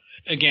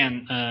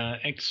 again,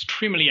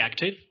 extremely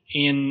active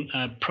in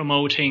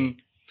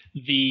promoting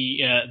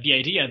the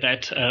idea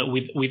that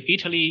with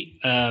Italy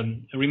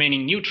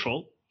remaining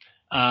neutral,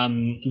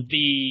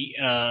 the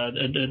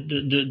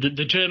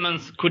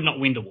Germans could not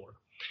win the war.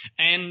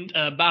 And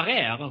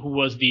Barrère, who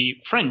was the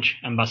French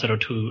ambassador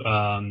to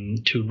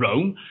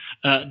Rome,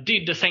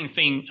 did the same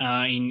thing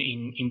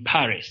in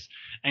Paris.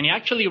 And he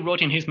actually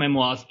wrote in his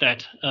memoirs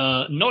that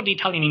not the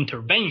Italian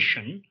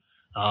intervention,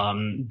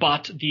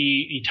 but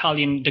the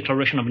Italian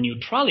declaration of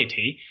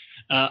neutrality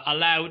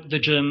allowed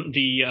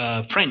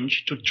the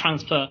French to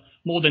transfer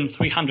more than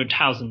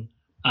 300,000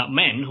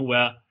 men who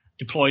were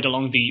deployed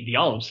along the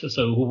Alps,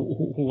 so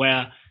who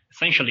were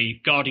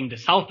essentially guarding the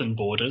southern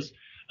borders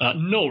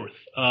north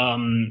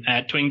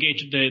to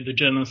engage the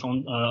Germans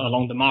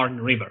along the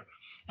Marne River,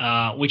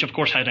 which of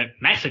course had a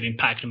massive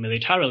impact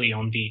militarily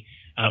on the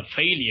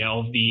failure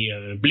of the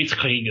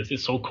Blitzkrieg, as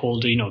it's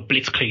so-called,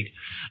 Blitzkrieg.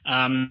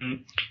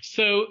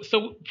 So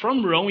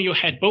from Rome, you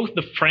had both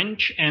the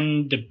French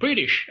and the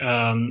British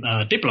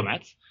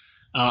diplomats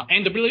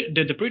and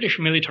the British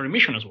military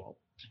mission as well,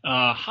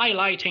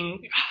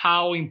 highlighting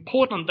how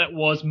important that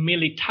was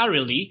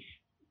militarily,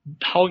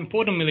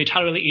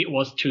 it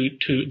was to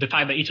the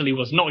fact that Italy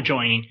was not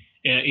joining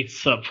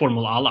its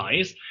formal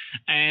allies,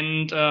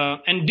 and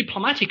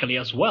diplomatically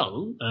as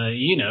well,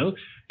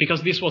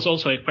 because this was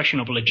also a question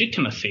of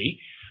legitimacy.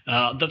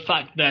 The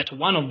fact that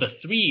one of the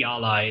three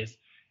allies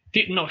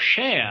did not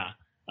share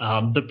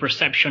the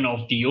perception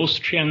of the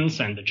Austrians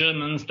and the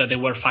Germans that they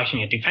were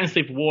fighting a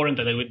defensive war and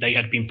that they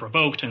had been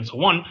provoked and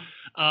so on,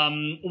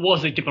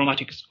 was a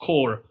diplomatic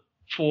score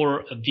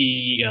for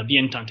the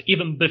Entente,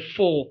 even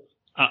before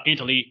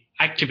Italy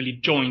actively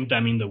joined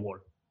them in the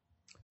war.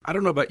 I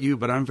don't know about you,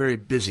 but I'm very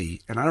busy,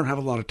 and I don't have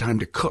a lot of time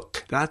to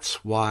cook. That's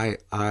why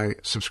I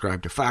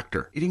subscribe to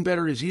Factor. Eating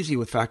better is easy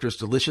with Factor's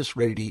delicious,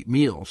 ready-to-eat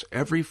meals.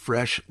 Every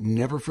fresh,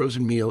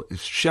 never-frozen meal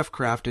is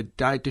chef-crafted,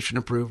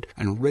 dietitian-approved,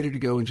 and ready to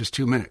go in just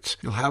 2 minutes.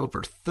 You'll have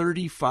over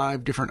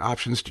 35 different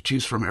options to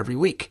choose from every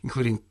week,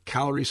 including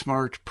Calorie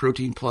Smart,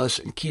 Protein Plus,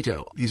 and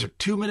Keto. These are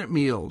 2-minute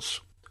meals.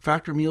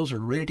 Factor meals are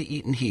ready to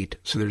eat and heat,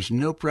 so there's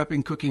no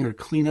prepping, cooking, or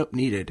cleanup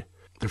needed.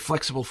 They're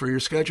flexible for your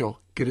schedule.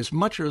 Get as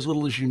much or as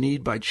little as you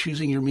need by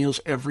choosing your meals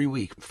every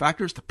week.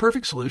 Factor is the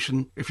perfect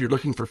solution if you're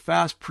looking for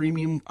fast,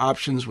 premium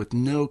options with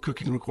no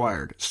cooking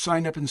required.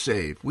 Sign up and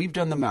save. We've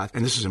done the math,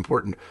 and this is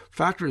important.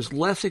 Factor is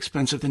less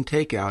expensive than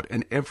takeout,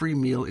 and every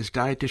meal is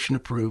dietitian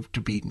approved to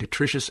be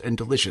nutritious and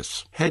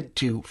delicious. Head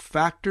to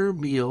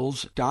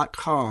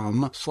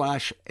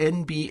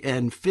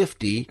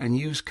factormeals.com/NBN50 and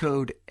use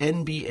code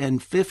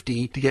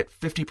NBN50 to get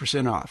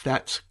 50% off.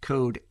 That's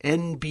code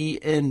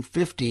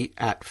NBN50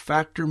 at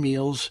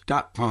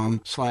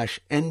factormeals.com/NBN50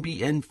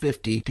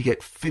 to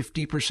get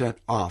 50%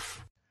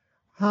 off.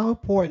 How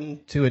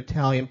important to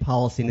Italian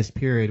policy in this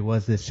period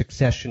was the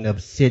succession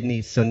of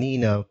Sidney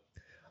Sonnino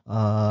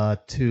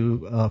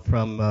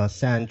from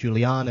San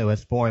Giuliano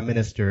as foreign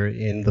minister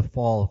in the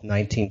fall of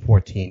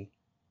 1914?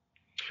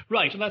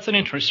 Right, that's an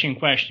interesting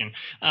question.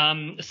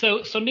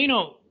 So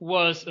Sonnino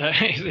was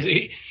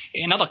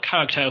another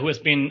character who has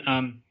been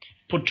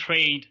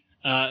portrayed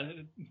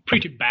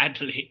pretty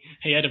badly.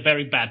 He had a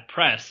very bad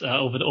press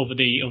over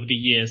the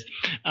years.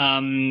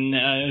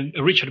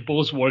 Richard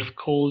Bosworth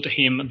called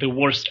him the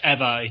worst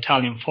ever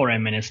Italian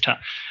foreign minister.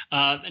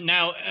 I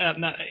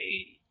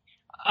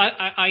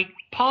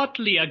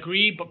partly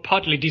agree, but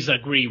partly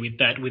disagree with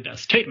that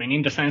statement,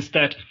 in the sense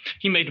that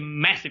he made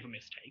massive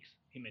mistakes.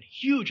 He made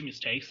huge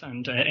mistakes,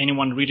 and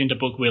anyone reading the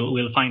book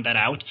will find that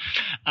out.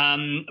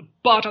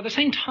 But at the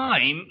same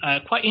time,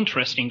 quite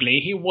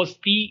interestingly, he was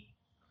the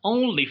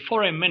only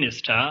foreign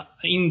minister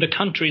in the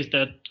countries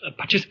that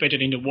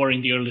participated in the war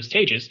in the early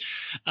stages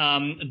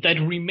that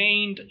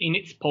remained in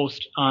its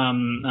post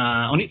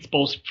on its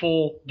post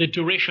for the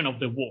duration of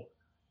the war.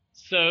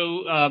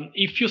 So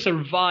if you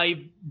survive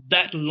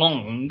that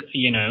long,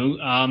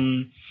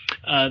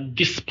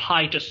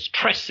 despite the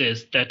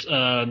stresses that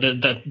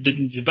the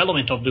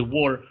development of the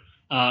war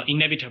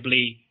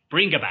inevitably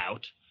bring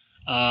about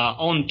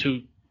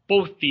onto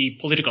both the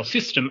political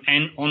system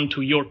and onto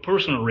your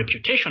personal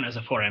reputation as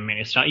a foreign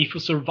minister, if you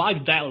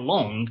survive that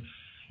long,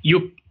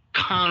 you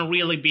can't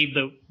really be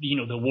the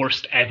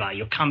worst ever.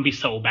 You can't be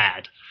so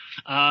bad.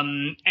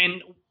 And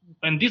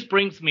this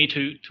brings me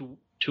to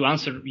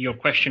answer your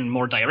question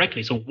more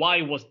directly. So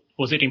why was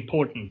it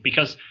important?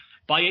 Because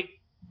by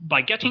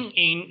getting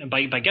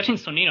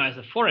Sonnino as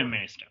a foreign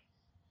minister,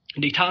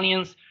 the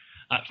Italians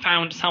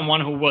found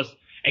someone who was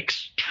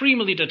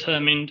extremely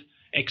determined,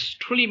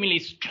 extremely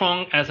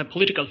strong as a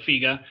political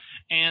figure,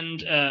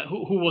 and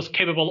who was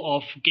capable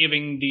of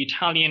giving the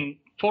Italian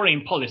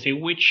foreign policy,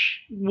 which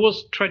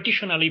was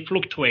traditionally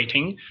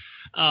fluctuating,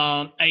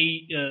 a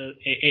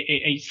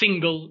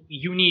single,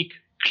 unique,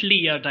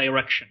 clear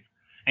direction.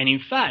 And in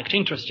fact,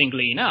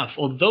 interestingly enough,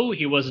 although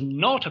he was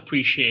not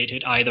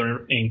appreciated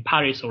either in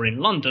Paris or in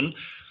London,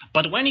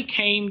 but when it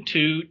came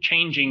to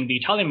changing the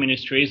Italian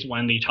ministries,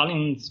 when the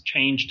Italians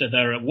changed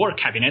their war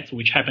cabinets,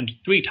 which happened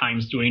 3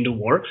 times during the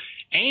war,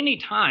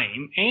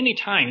 anytime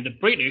the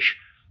British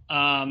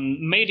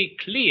made it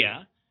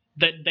clear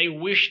that they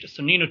wished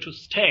Sonnino to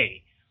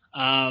stay,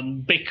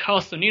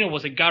 because Sonnino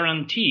was a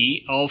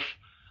guarantee of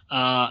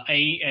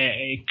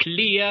a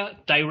clear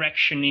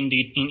direction in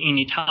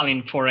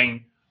Italian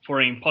foreign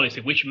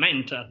policy, which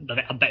meant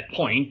that at that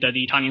point that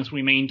the Italians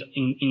remained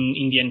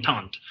in the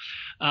Entente.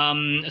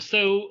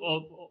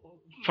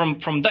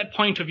 From that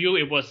point of view,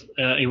 it was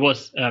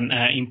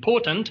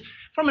important.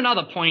 From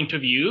another point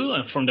of view,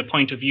 from the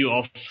point of view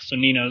of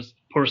Sonnino's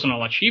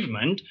personal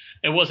achievement,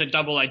 it was a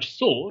double-edged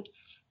sword.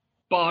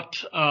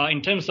 But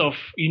in terms of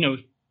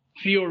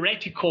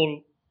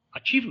theoretical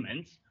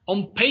achievements,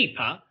 on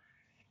paper,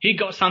 he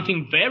got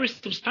something very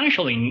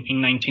substantial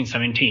in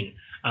 1917.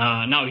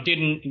 Now he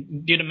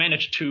didn't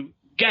manage to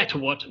get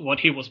what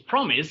he was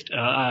promised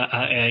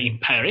in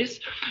Paris,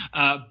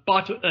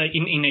 but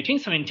in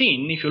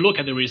 1817, if you look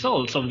at the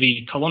results of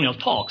the colonial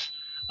talks,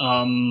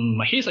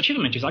 his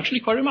achievement is actually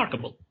quite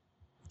remarkable.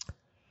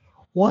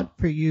 What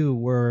for you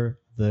were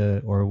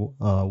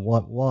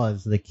what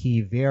was the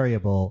key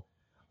variable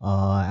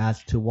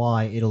as to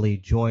why Italy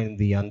joined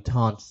the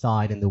Entente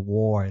side in the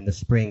war in the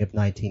spring of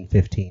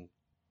 1915?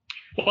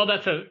 Well,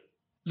 that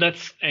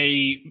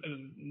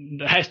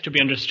has to be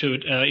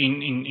understood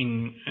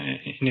in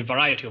a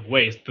variety of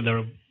ways.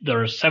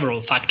 There are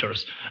several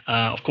factors.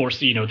 Of course,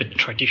 the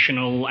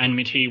traditional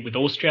enmity with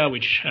Austria,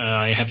 which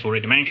I have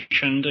already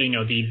mentioned.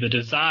 The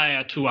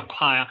desire to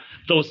acquire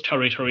those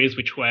territories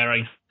which were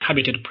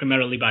inhabited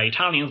primarily by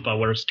Italians, but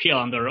were still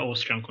under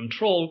Austrian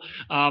control.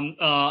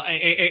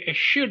 A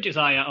sheer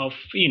desire of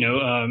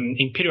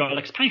imperial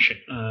expansion,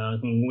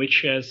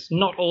 which has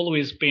not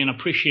always been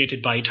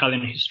appreciated by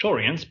Italian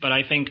historians. But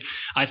I think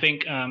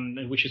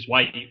which is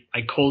why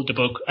I called the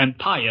book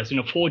Empires,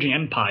 forging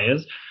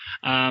empires.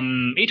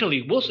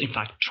 Italy was in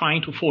fact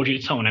trying to forge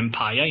its own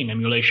empire in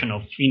emulation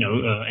of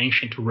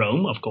ancient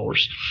Rome, of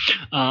course,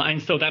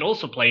 and so that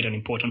also played an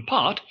important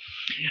part.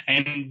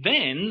 And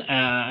then,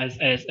 as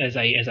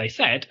I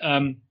said,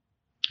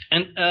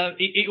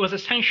 it was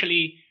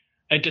essentially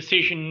a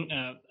decision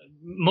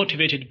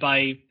motivated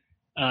by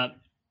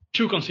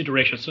 2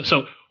 considerations.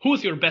 So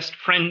who's your best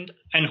friend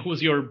and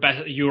who's your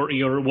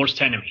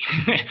worst enemy?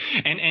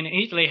 and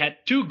Italy had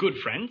 2 good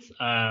friends,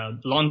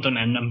 London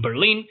and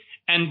Berlin,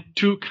 and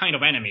 2 kind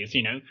of enemies,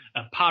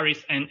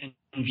 Paris and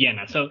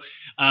Vienna. So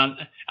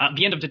at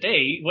the end of the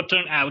day, what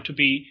turned out to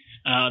be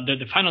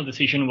the final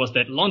decision was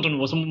that London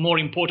was more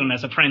important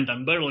as a friend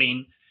than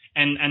Berlin,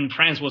 and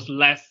France was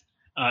less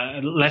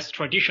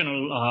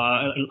traditional,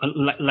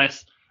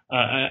 less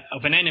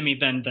of an enemy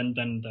than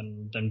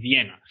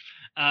Vienna.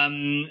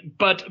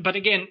 But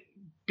again,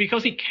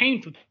 because it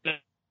came to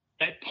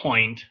that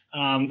point,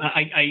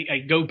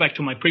 I go back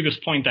to my previous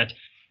point that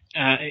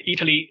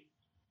Italy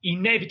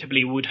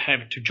inevitably would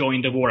have to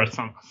join the war at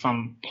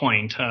some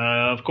point.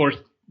 Of course,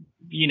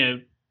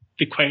 the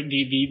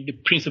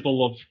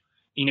principle of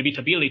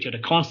inevitability, or the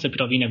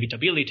concept of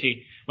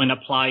inevitability, when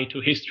applied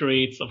to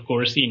history, it's of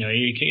course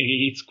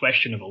it's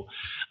questionable.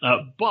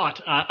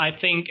 But I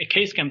think a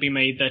case can be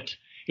made that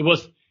it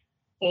was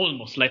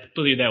almost, let's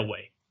put it that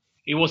way,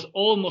 it was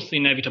almost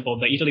inevitable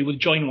that Italy would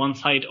join one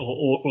side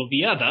or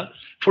the other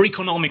for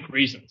economic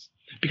reasons.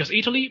 Because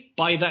Italy,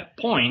 by that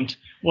point,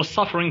 was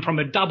suffering from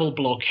a double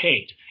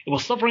blockade. It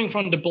was suffering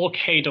from the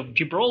blockade of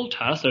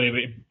Gibraltar, so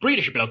a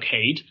British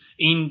blockade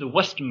in the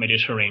Western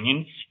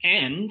Mediterranean,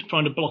 and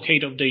from the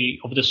blockade of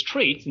the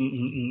Straits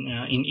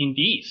in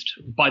the east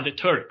by the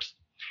Turks.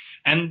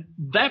 And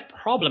that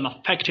problem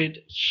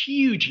affected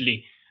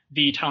hugely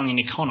the Italian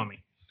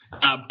economy,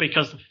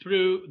 because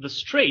through the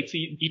Straits,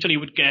 Italy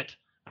would get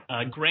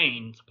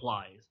grain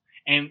supplies,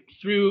 and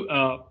through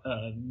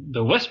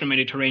the Western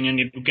Mediterranean,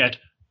 it would get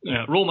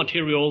raw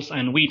materials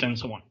and wheat and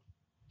so on.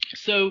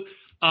 So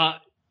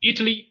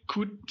Italy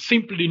could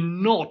simply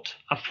not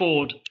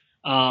afford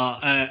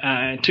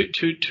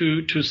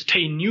to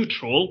stay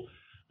neutral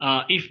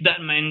if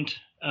that meant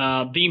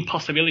the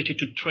impossibility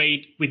to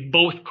trade with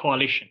both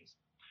coalitions.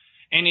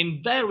 And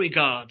in that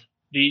regard,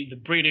 the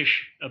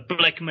British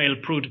blackmail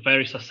proved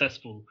very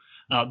successful.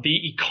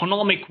 The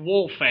economic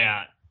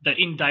warfare that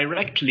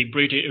indirectly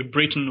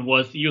Britain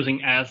was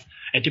using as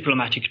a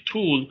diplomatic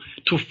tool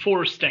to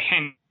force the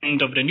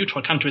hand of the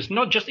neutral countries,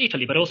 not just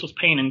Italy, but also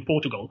Spain and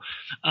Portugal,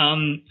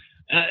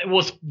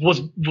 was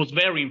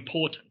very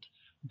important,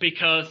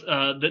 because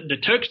the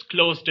Turks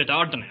closed the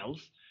Dardanelles,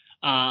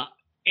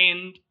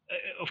 And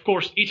of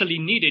course, Italy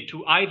needed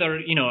to either,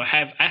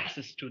 have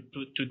access to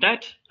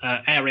that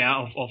area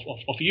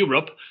of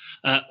Europe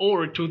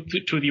or to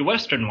the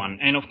Western one.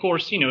 And of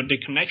course, the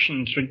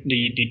connection,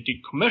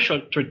 the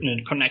commercial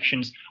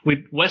connections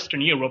with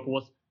Western Europe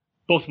was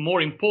both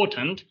more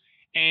important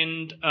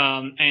and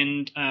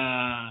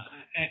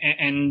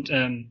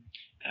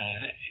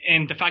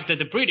the fact that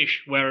the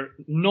British were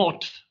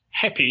not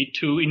happy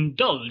to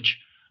indulge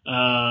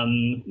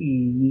on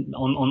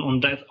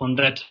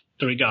that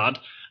regard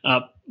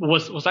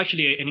was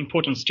actually an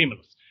important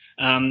stimulus.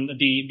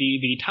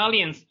 The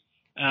Italians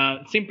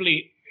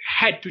simply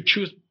had to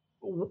choose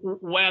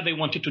where they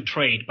wanted to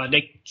trade, but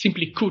they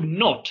simply could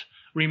not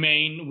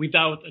remain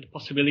without the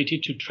possibility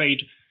to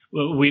trade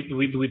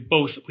with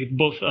both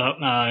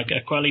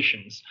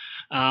coalitions,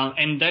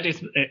 and that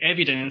is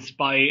evidenced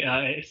by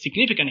a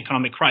significant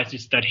economic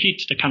crisis that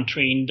hit the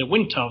country in the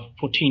winter of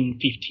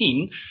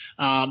 14-15.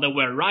 There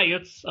were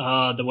riots,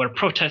 there were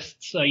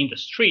protests in the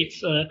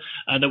streets,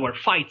 there were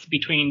fights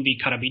between the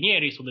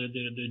carabinieri, so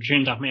the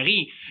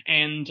gendarmerie,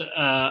 and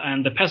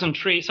the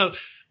peasantry. So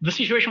the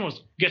situation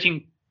was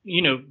getting,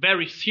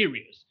 very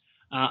serious,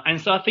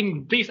 and so I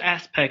think this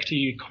aspect,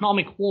 the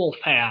economic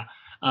warfare,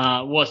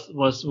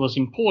 was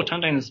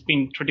important and has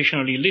been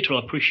traditionally little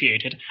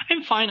appreciated.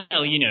 And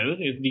finally,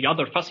 the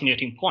other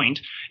fascinating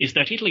point is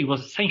that Italy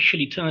was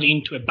essentially turned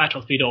into a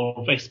battlefield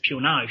of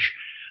espionage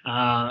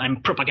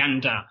and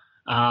propaganda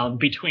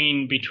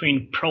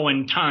between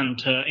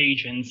pro-Entente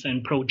agents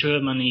and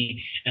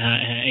pro-Germany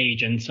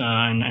agents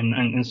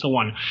and so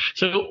on.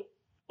 So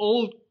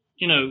all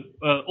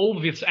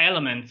these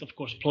elements, of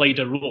course, played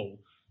a role.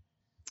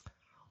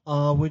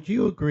 Would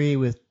you agree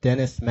with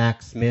Dennis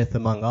Mack Smith,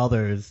 among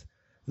others,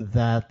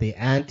 that the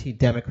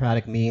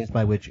anti-democratic means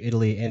by which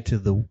Italy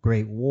entered the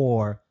Great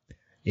War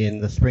in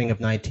the spring of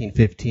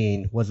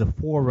 1915 was a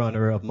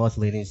forerunner of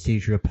Mussolini's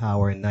seizure of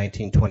power in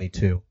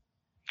 1922?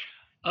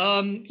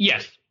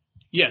 Yes.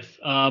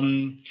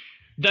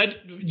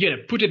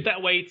 Put it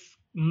that way, it's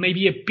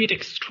maybe a bit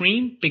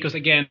extreme because,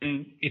 again,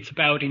 it's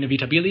about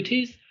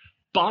inevitabilities,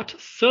 but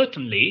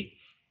certainly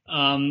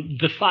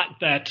the fact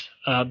that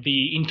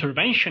the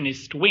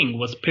interventionist wing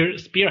was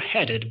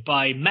spearheaded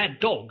by mad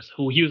dogs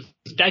who used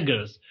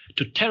daggers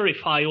to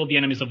terrify all the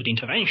enemies of the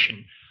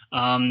intervention.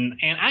 And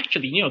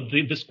actually,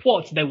 the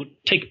squads that would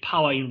take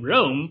power in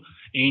Rome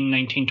in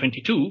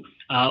 1922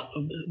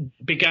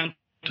 began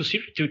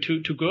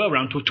to go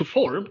around, to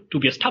form, to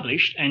be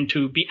established, and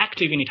to be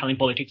active in Italian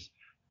politics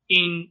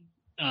in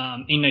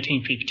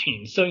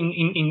 1915. So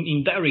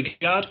in that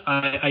regard,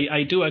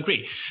 I do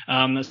agree.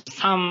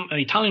 Some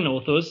Italian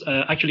authors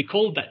actually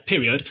called that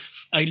period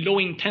a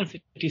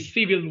low-intensity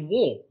civil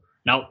war.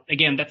 Now,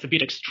 again, that's a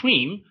bit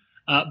extreme,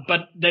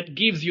 but that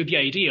gives you the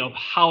idea of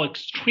how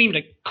extreme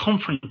the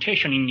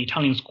confrontation in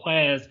Italian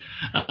squares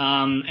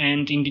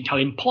and in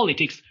Italian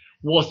politics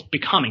was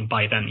becoming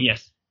by then,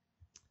 yes.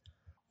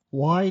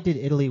 Why did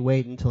Italy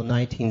wait until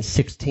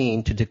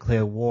 1916 to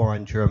declare war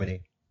on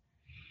Germany?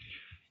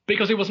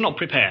 Because it was not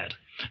prepared.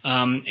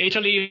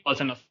 Italy was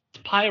an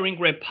aspiring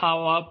great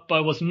power,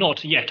 but was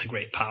not yet a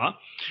great power.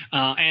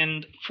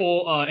 And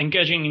for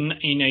engaging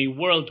in a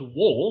world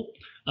war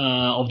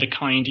of the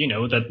kind,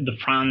 that the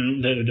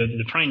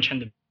French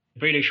and the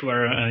British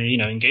were,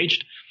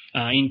 engaged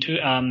into,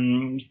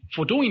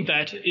 for doing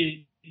that,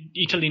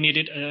 Italy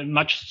needed a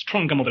much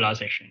stronger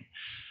mobilization.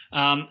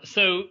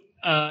 So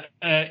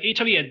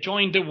Italy had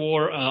joined the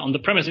war on the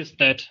premises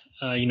that,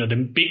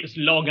 the big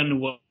slogan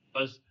was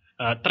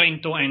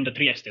Trento and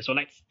Trieste. So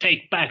let's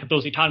take back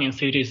those Italian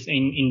cities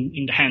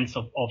in the hands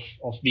of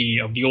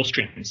the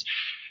Austrians.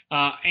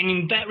 And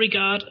in that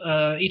regard,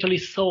 Italy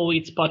saw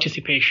its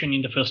participation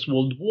in the First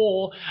World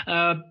War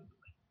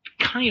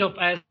kind of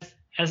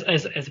as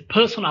a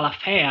personal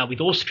affair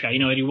with Austria.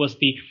 It was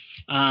the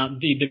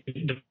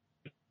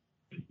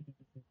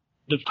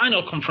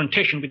final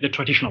confrontation with the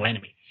traditional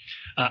enemy.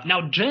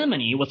 Now,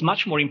 Germany was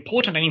much more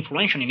important and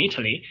influential in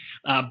Italy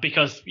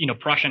because,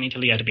 Prussia and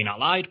Italy had been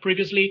allied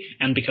previously,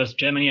 and because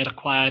Germany had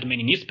acquired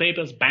many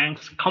newspapers,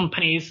 banks,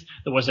 companies.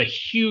 There was a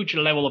huge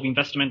level of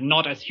investment,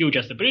 not as huge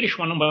as the British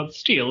one, but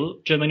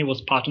still, Germany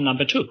was partner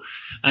number two.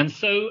 And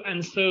so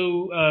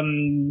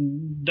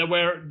there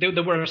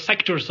were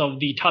sectors of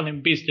the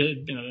Italian business,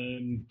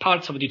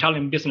 parts of the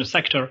Italian business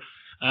sector,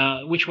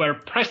 which were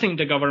pressing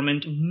the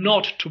government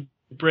not to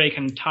break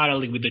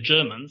entirely with the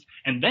Germans.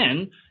 And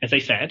then, as I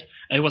said,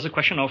 it was a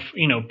question of,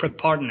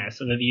 preparedness.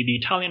 The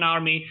Italian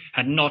army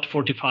had not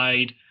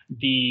fortified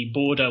the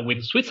border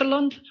with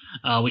Switzerland,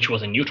 which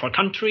was a neutral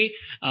country,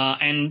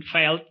 and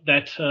felt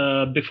that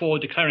before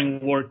declaring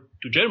war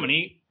to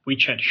Germany,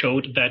 which had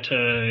showed that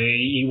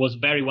he was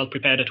very well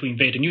prepared to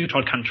invade the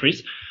neutral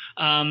countries,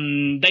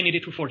 they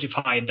needed to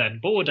fortify that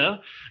border.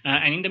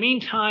 And in the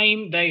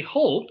meantime, they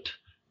hoped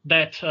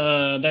that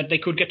they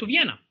could get to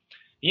Vienna.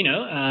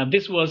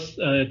 This was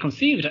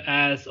conceived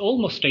as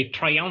almost a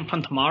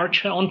triumphant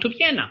march onto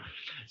Vienna.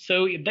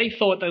 So they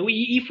thought that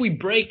if we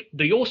break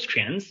the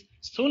Austrians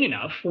soon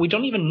enough, we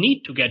don't even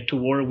need to get to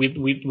war with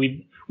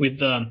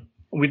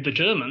with the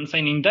Germans,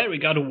 and in that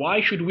regard,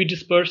 why should we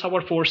disperse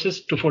our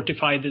forces to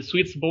fortify the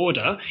Swiss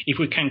border if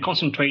we can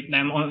concentrate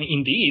them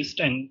in the east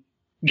and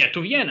get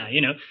to Vienna,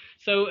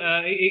 So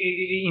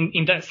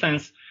in that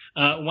sense,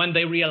 when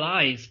they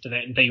realized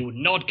that they would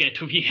not get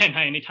to Vienna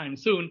anytime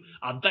soon,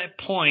 at that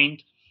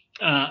point,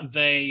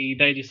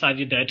 they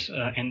decided that,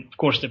 and of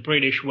course the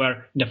British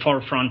were in the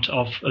forefront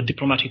of the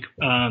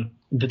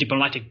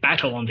diplomatic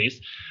battle on this.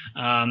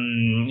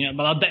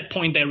 But at that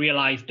point they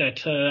realized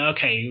that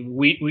okay,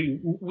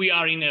 we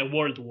are in a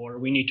world war.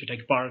 We need to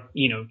take part,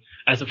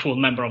 as a full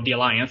member of the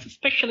alliance,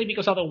 especially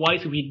because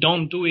otherwise, if we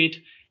don't do it,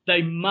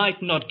 they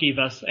might not give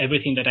us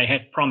everything that they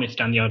had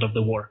promised at the end of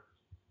the war.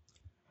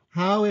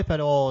 How, if at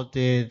all,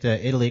 did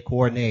Italy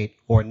coordinate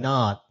or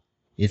not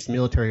its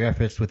military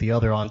efforts with the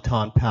other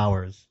Entente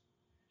powers?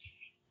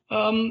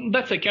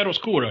 That's a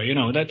chiaroscuro,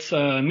 that's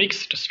a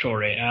mixed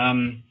story.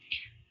 And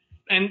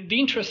the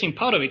interesting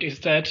part of it is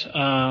that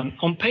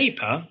on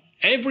paper,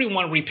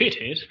 everyone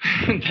repeated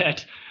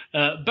that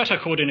better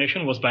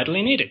coordination was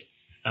badly needed.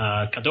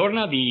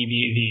 Cadorna, the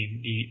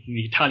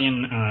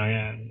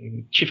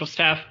Italian chief of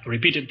staff,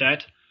 repeated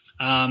that.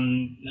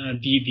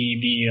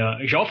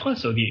 Joffre,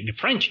 so the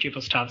French chief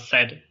of staff,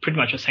 said pretty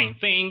much the same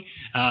thing.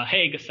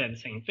 Haig said the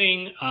same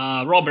thing.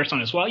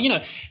 Robertson as well.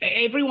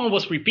 Everyone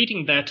was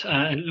repeating that.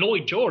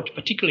 Lloyd George,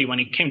 particularly when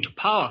he came to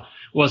power,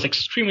 was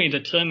extremely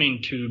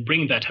determined to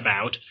bring that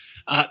about.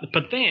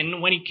 But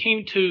then when it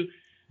came to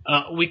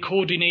we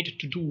coordinated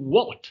to do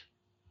what?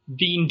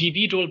 The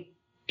individual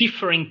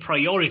differing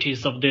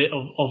priorities of the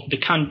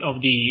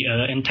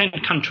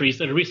Entente countries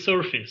that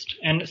resurfaced,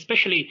 and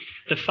especially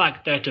the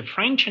fact that the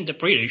French and the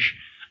British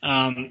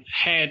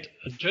had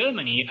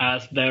Germany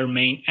as their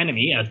main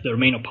enemy, as their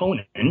main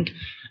opponent.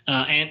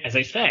 And as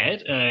I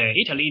said,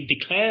 Italy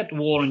declared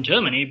war on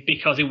Germany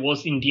because it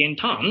was in the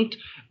Entente,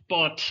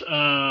 but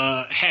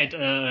had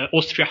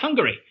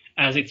Austria-Hungary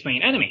as its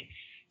main enemy.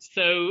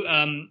 So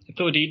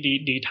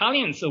the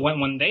Italians,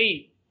 when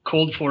they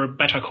called for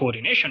better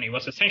coordination, it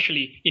was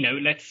essentially,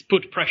 let's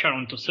put pressure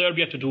onto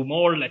Serbia to do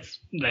more. Let's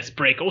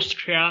break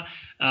Austria,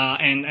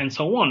 and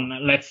so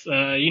on. Let's,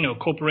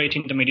 cooperate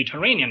in the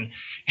Mediterranean.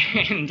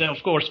 And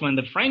of course, when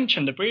the French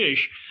and the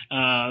British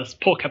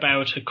spoke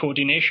about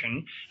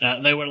coordination,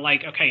 they were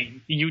like,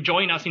 okay, you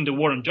join us in the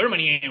war on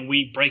Germany and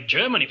we break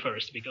Germany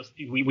first, because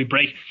we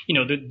break,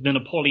 the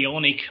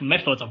Napoleonic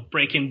methods of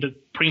breaking the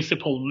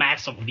principal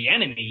mass of the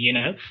enemy,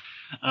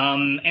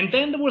 And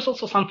then there was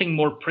also something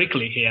more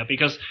prickly here,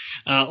 because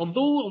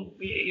although,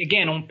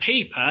 again, on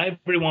paper,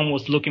 everyone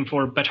was looking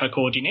for better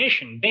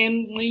coordination,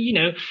 then,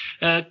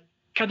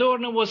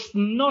 Cadorna was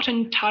not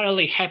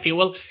entirely happy.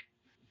 Well,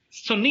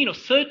 Sonnino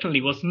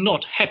certainly was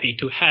not happy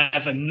to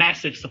have a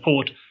massive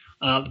support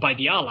by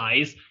the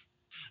Allies,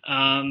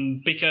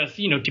 because,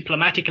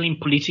 diplomatically and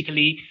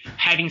politically,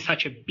 having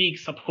such a big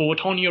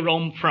support on your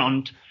own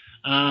front,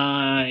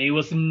 it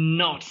was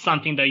not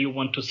something that you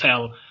want to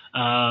sell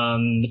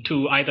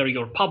to either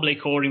your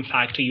public or, in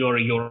fact,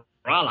 your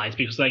allies,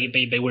 because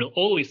they will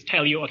always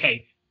tell you,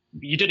 okay,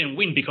 you didn't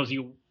win because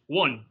you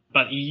won,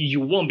 but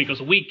you won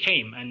because we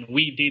came and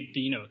we did,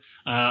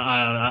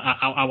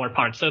 our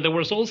part. So there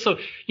was also,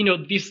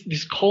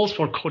 these calls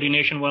for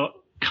coordination were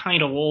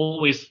kind of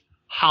always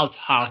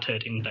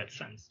half-hearted in that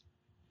sense.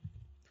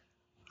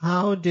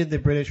 How did the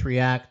British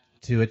react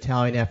to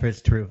Italian efforts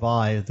to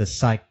revive the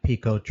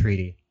Sykes-Picot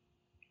Treaty?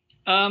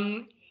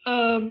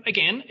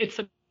 Again, it's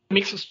a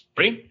mixed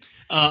story.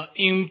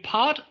 In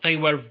part, they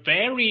were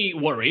very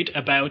worried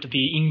about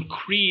the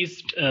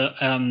increased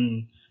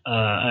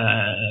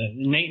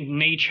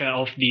nature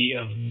of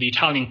the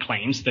Italian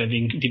claims,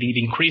 the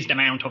increased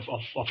amount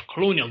of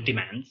colonial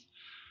demands.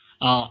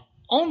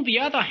 On the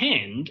other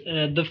hand,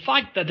 the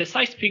fact that the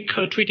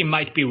Sykes-Picot Treaty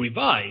might be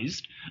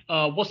revised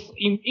was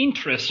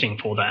interesting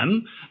for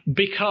them,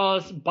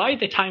 because by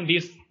the time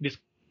these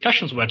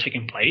discussions were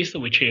taking place,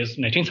 which is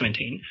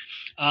 1917,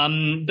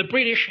 the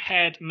British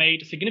had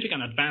made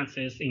significant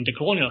advances in the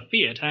colonial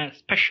theater,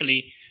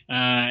 especially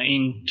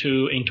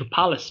into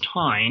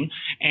Palestine,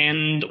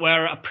 and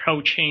were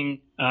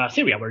approaching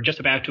Syria. We're just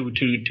about to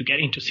get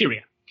into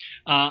Syria.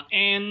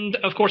 And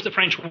of course, the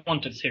French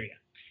wanted Syria.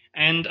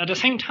 And at the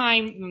same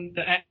time,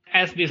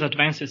 as these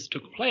advances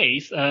took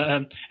place,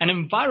 an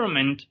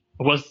environment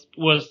was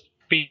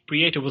being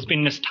created, was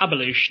being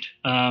established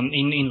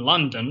in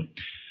London,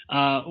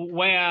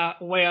 where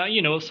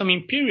some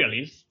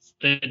imperialists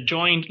that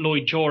joined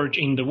Lloyd George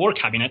in the War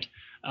Cabinet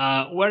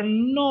were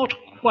not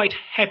quite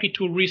happy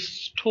to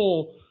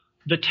restore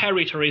the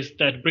territories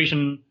that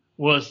Britain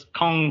was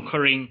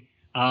conquering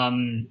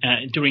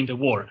during the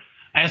war,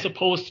 as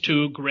opposed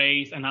to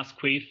Gray's and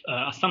Asquith's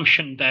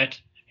assumption that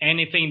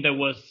anything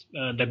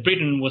that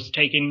Britain was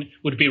taking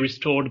would be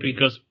restored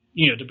because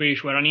the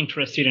British were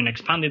uninterested in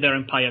expanding their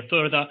empire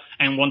further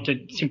and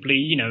wanted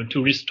simply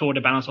to restore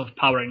the balance of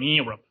power in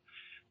Europe.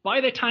 By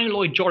the time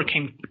Lloyd George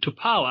came to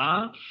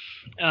power,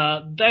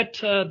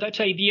 that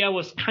idea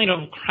was kind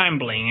of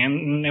crumbling,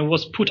 and it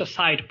was put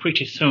aside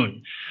pretty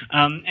soon.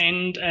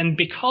 And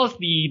because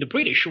the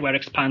British were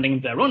expanding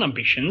their own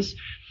ambitions,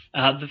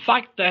 The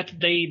fact that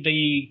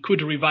they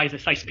could revise the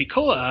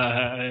Sykes-Picot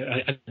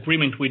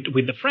agreement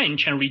with the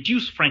French and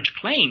reduce French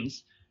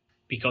claims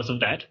because of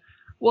that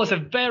was a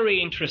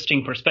very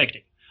interesting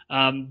perspective.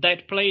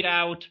 That played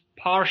out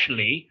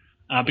partially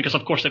because,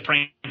 of course, the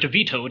French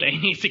vetoed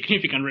any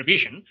significant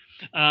revision.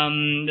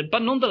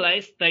 But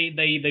nonetheless, they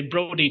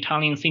brought the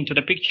Italians into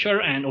the picture,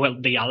 and, well,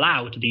 they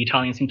allowed the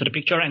Italians into the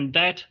picture, and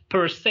that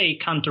per se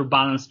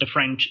counterbalanced the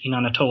French in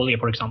Anatolia,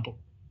 for example.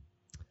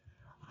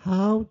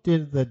 How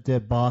did the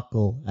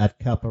debacle at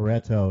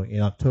Caporetto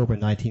in October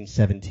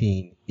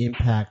 1917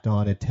 impact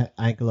on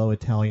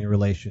Anglo-Italian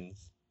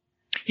relations?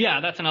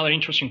 Yeah, that's another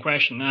interesting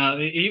question.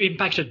 It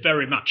impacted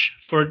very much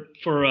for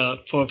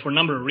a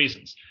number of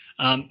reasons.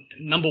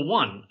 Number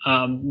one,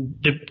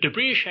 the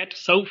British had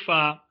so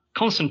far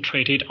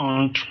concentrated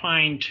on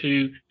trying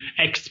to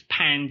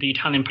expand the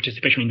Italian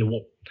participation in the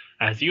war.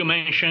 As you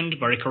mentioned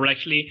very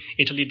correctly,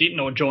 Italy did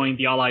not join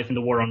the Allies in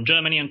the war on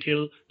Germany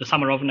until the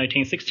summer of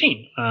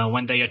 1916,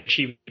 when they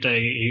achieved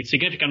a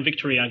significant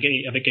victory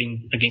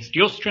against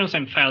the Austrians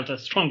and felt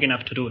strong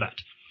enough to do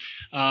that.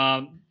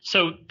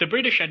 So the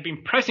British had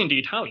been pressing the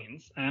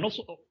Italians and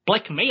also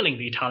blackmailing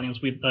the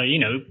Italians with,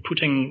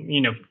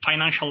 putting,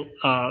 financial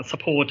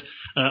support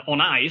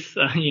on ice,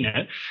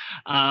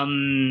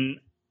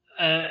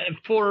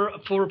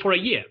 for a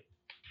year.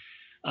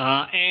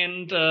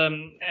 And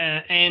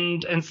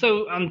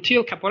so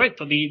until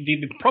Caporetto,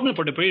 the problem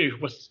for the British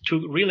was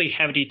to really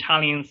have the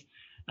Italians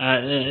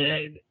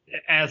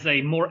as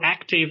a more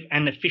active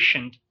and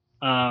efficient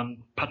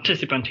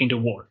participant in the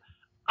war.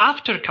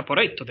 After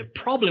Caporetto, the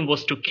problem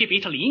was to keep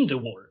Italy in the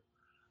war.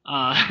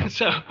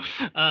 So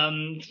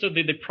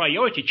the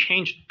priority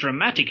changed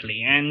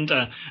dramatically, and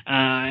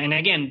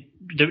again,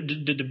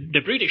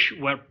 the British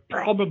were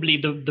probably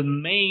the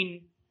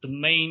main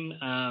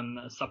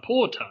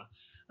supporter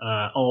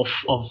of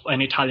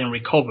an Italian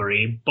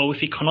recovery,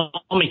 both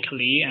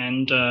economically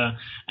and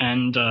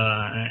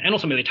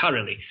also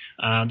militarily.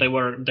 They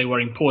were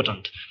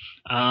important,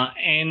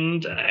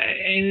 and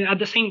at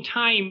the same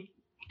time,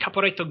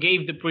 Caporetto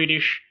gave the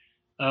British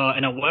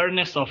an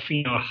awareness of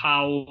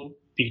how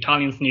the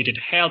Italians needed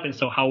help, and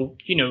so how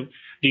the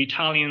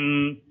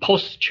Italian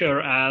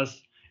posture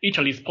as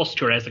Italy's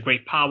posture as a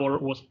great power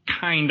was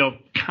kind of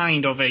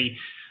a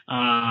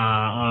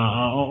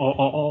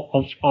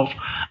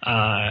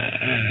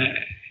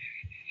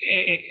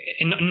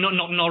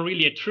not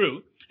really a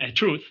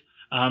truth,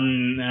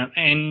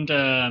 and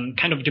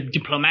kind of a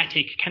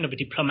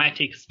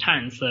diplomatic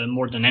stance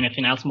more than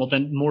anything else, more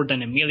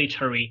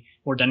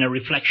than a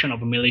reflection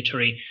of a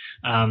military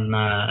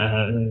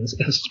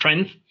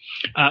strength.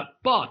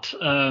 But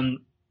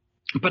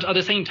at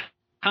the same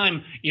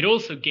time, it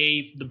also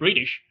gave the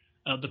British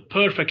the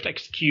perfect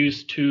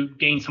excuse to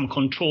gain some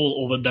control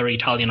over their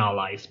Italian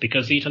allies,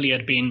 because Italy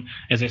had been,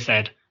 as I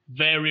said,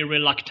 very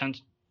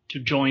reluctant to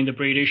join the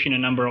British in a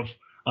number of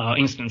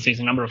instances,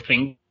 a number of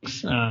things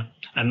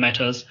and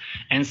matters.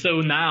 And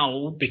so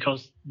now,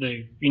 because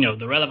the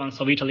relevance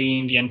of Italy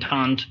in the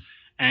Entente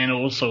and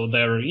also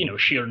their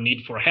sheer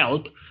need for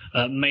help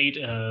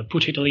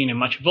put Italy in a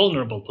much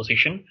vulnerable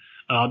position.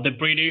 The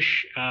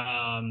British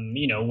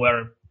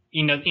were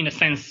in a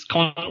sense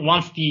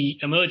once the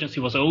emergency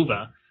was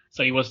over.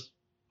 So it was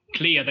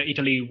clear that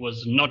Italy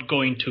was not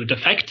going to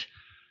defect.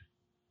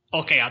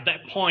 Okay, at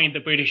that point, the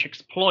British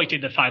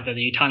exploited the fact that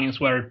the Italians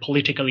were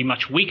politically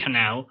much weaker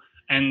now,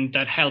 and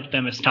that helped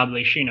them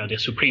establish, the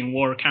Supreme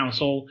War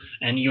Council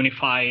and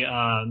unify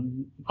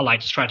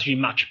Allied strategy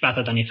much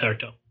better than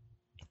hitherto.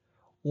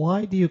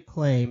 Why do you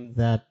claim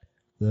that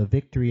the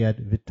victory at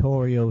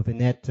Vittorio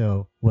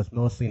Veneto was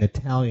mostly an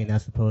Italian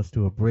as opposed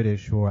to a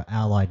British or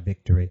Allied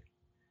victory?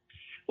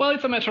 Well,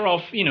 it's a matter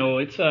of,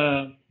 it's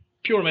a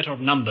pure matter of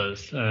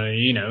numbers. By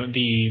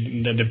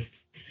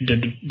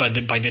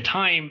the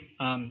time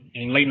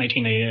in late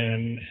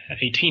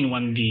 1918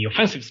 when the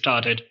offensive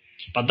started,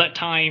 by that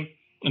time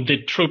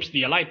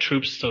the Allied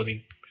troops, so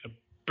the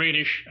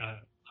British,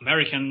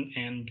 American,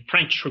 and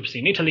French troops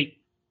in Italy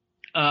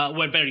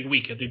were very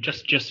weak. They're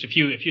just a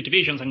few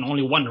divisions and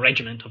only one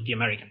regiment of the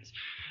Americans.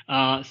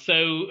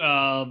 So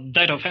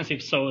that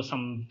offensive saw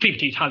some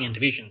 50 Italian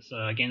divisions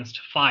against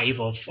 5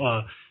 of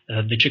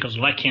the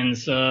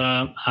Czechoslovakians,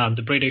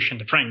 the British, and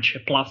the French,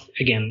 plus,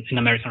 again, an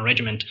American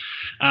regiment.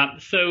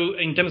 So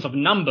in terms of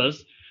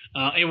numbers,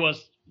 it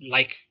was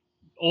like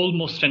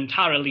almost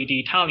entirely the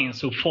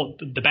Italians who fought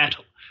the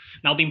battle.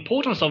 Now, the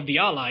importance of the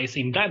Allies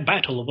in that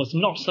battle was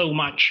not so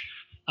much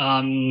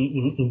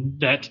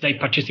that they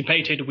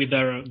participated with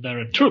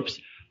their troops,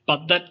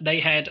 but that they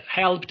had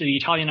helped the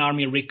Italian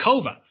army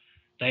recover.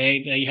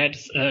 They had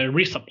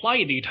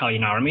resupplied the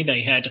Italian army.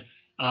 They had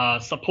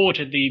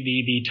supported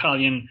the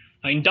Italian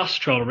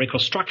industrial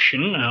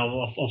reconstruction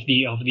of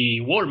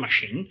the war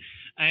machine,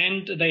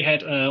 and they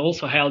had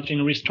also helped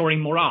in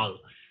restoring morale.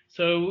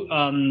 So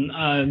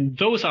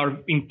those are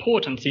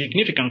important,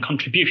 significant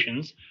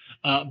contributions,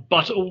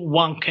 but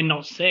one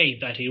cannot say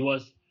that it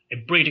was a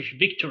British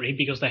victory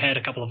because they had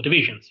a couple of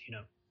divisions,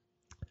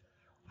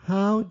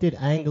 How did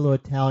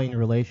Anglo-Italian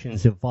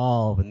relations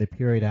evolve in the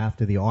period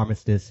after the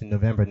armistice in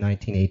November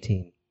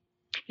 1918?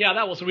 Yeah,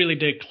 that was really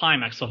the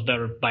climax of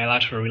their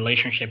bilateral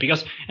relationship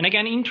because, and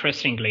again,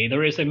 interestingly,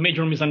 there is a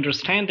major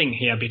misunderstanding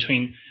here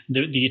between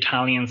the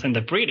Italians and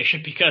the British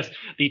because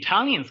the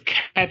Italians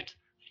kept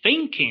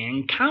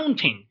thinking,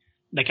 counting.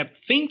 They kept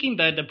thinking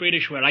that the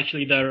British were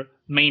actually their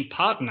main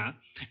partner,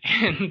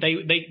 and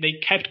they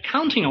kept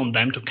counting on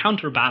them to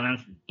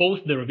counterbalance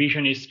both the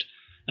revisionist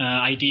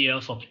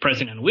ideas of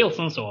President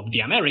Wilson, so of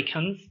the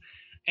Americans,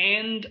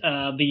 and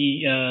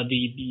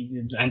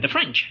the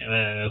French,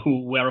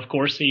 who were, of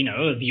course,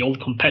 the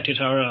old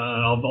competitor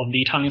of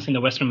the Italians in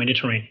the Western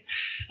Mediterranean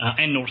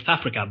and North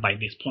Africa by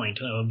this point,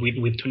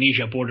 with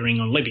Tunisia bordering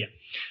on Libya.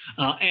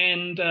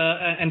 And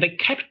they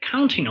kept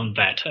counting on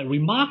that,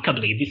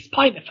 remarkably,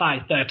 despite the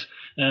fact that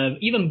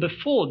even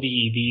before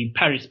the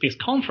Paris Peace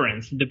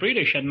Conference, the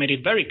British had made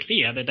it very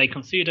clear that they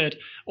considered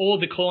all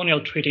the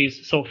colonial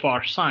treaties so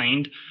far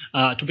signed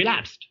to be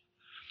lapsed.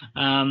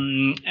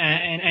 And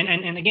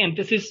again,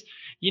 this is,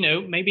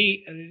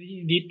 maybe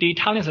the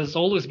Italians has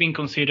always been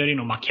considered,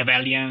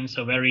 Machiavellian,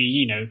 so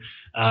very,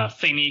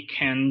 cynic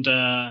and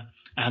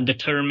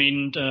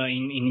determined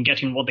in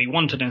getting what they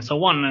wanted and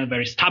so on,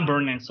 very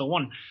stubborn and so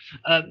on.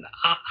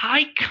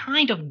 I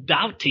kind of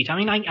doubt it. I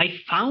mean, I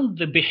found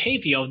the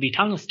behavior of the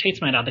Italian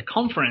statesmen at the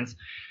conference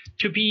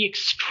to be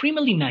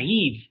extremely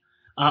naive.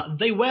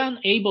 They weren't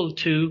able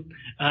to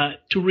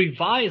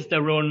revise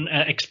their own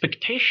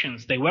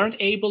expectations. They weren't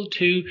able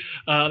to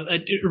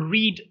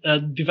read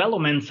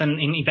developments and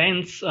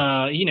events,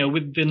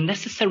 with the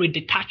necessary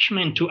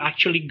detachment to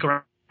actually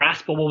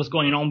grasp what was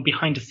going on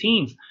behind the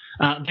scenes.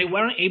 They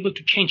weren't able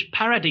to change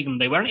paradigm.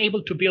 They weren't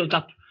able to build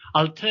up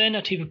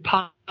alternative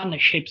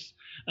partnerships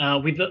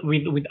with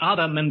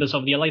other members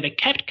of the Allies. They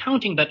kept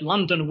counting that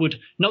London would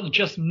not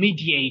just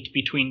mediate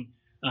between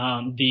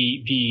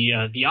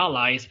the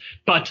Allies,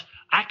 but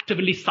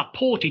actively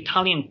support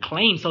Italian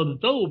claims,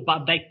 although by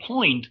that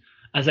point,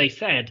 as I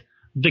said,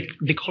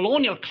 the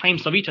colonial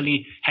claims of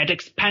Italy had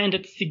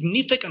expanded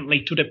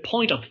significantly to the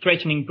point of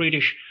threatening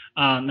British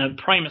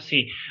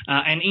primacy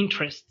and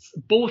interests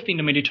both in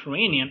the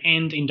Mediterranean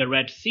and in the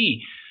Red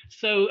Sea.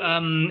 So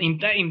in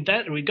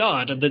that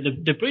regard,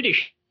 the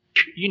British,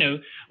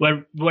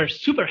 were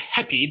super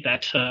happy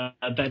that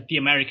the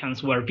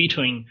Americans were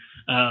vetoing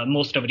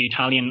most of the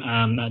Italian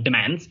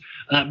demands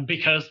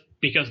because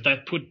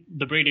that put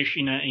the British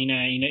in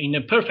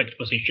a perfect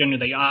position.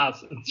 They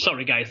asked,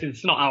 sorry guys,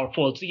 it's not our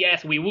fault.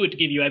 Yes, we would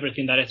give you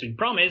everything that has been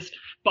promised,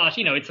 but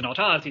it's not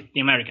us, it's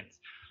the Americans.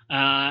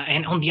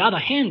 And on the other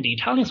hand, the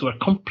Italians were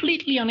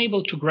completely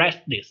unable to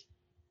grasp this.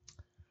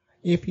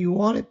 If you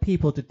wanted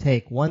people to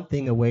take one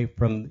thing away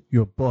from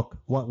your book,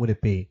 what would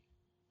it be?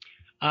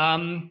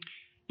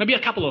 Maybe a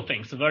couple of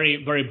things, very,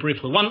 very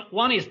briefly.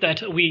 One is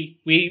that we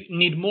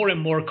need more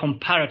and more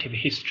comparative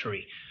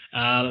history.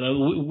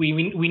 We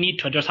need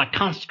to address, I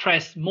can't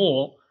stress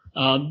more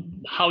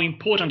how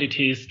important it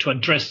is to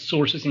address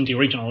sources in the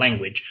original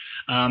language.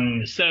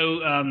 A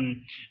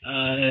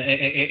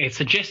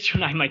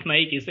suggestion I might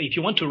make is that if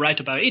you want to write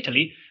about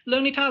Italy,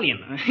 learn Italian.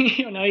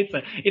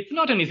 It's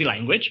not an easy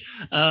language,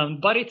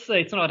 but it's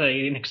not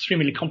an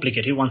extremely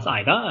complicated one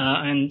either,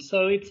 and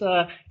so it's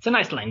a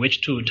nice language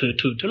to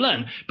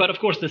learn. But of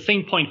course, the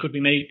same point could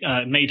be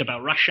made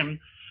about Russian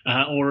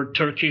or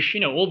Turkish.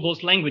 all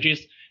those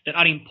languages that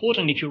are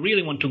important if you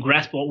really want to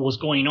grasp what was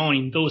going on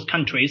in those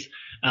countries,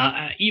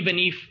 even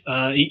if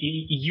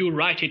you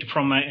write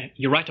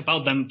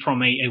about them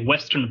from a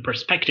Western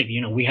perspective.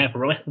 We have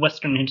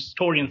Western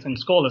historians and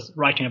scholars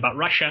writing about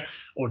Russia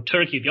or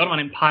Turkey, the Ottoman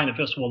Empire, the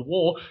First World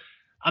War.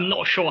 I'm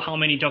not sure how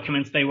many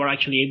documents they were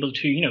actually able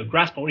to,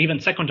 grasp, or even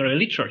secondary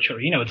literature.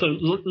 So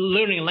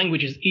learning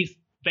languages is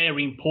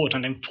very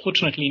important. And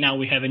fortunately, now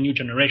we have a new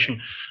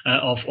generation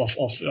of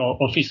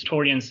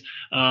historians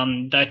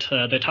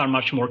that are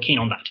much more keen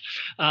on that.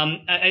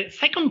 A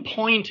second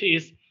point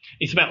is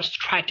about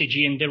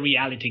strategy and the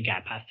reality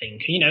gap, I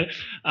think,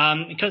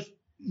 because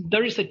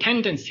there is a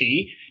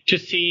tendency to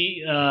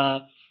see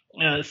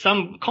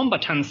some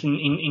combatants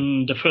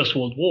in the First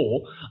World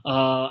War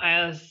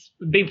as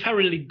being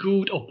fairly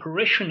good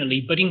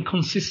operationally, but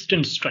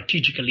inconsistent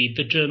strategically.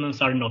 The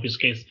Germans are an obvious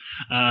case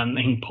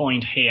in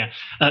point here.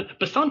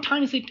 But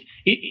sometimes it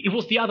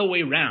was the other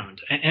way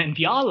around, and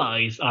the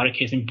Allies are a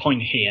case in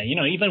point here.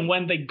 Even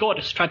when they got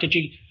a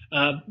strategy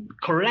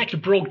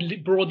correct,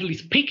 broadly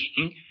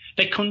speaking,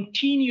 they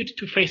continued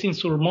to face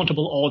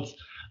insurmountable odds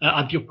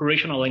at the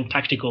operational and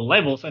tactical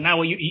levels. And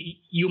now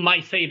you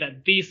might say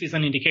that this is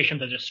an indication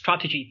that the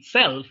strategy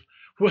itself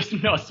was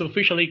not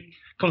sufficiently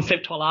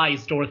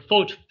conceptualized or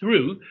thought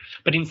through.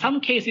 But in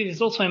some cases,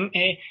 it's also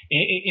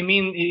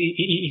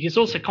it is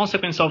also a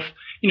consequence of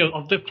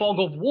of the fog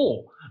of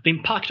war, the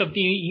impact of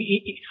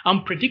the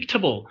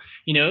unpredictable.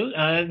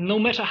 No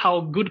matter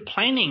how good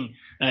planning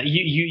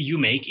you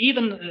make,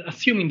 even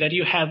assuming that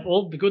you have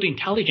all the good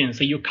intelligence,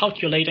 that you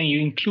calculate and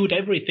you include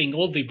everything,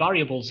 all the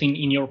variables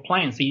in your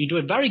plan, so you do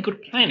a very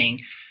good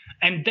planning,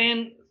 and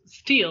then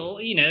still,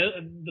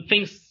 the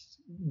things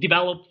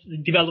develop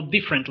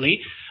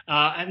differently.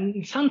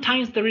 And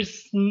sometimes there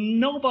is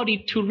nobody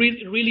to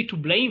really to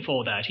blame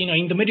for that.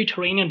 In the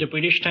Mediterranean, the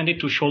British tended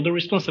to shoulder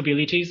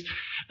responsibility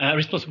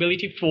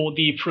for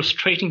the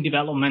frustrating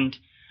development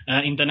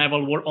in the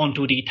naval war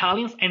onto the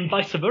Italians, and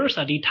vice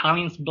versa. The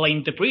Italians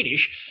blamed the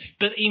British,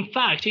 but in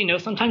fact,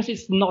 sometimes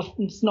it's not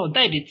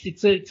that.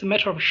 It's a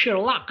matter of sheer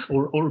luck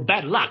or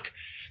bad luck.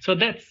 So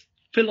that's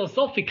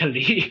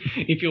philosophically,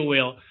 if you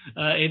will,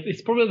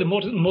 it's probably the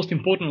most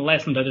important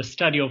lesson that the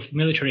study of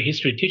military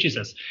history teaches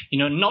us.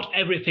 Not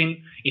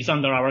everything is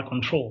under our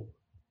control.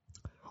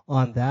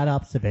 On that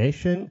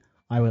observation,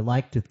 I would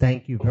like to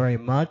thank you very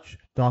much,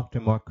 Dr.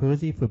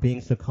 Marcuzzi, for being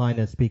so kind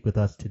to speak with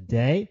us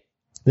today.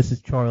 This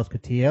is Charles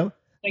Coutinho.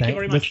 Thank you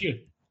very much, you.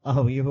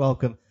 Oh, you're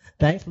welcome.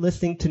 Thanks for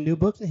listening to New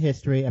Books in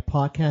History, a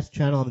podcast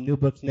channel on the New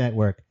Books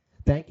Network.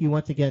 Thank you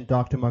once again,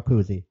 Dr.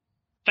 Marcuzzi.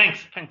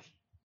 Thanks.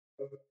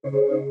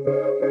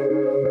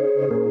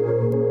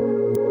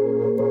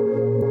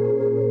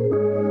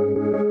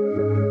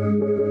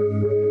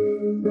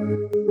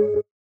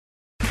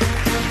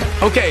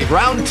 Okay,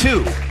 round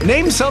two.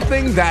 Name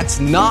something that's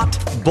not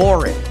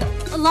boring.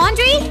 A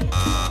laundry?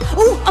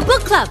 Ooh, a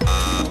book club.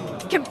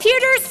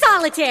 Computer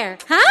solitaire,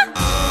 huh?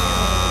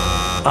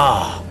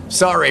 Ah,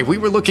 sorry, we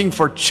were looking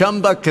for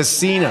Chumba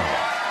Casino.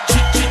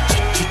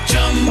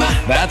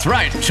 That's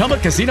right,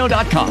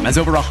 ChumbaCasino.com has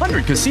over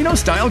 100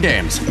 casino-style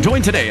games.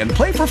 Join today and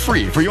play for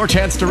free for your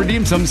chance to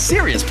redeem some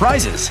serious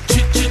prizes.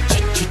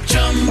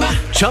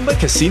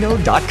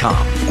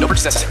 ChumbaCasino.com. No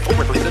purchase necessary. Void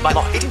where prohibited by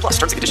law. 18+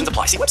 terms and conditions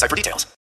apply. See website for details.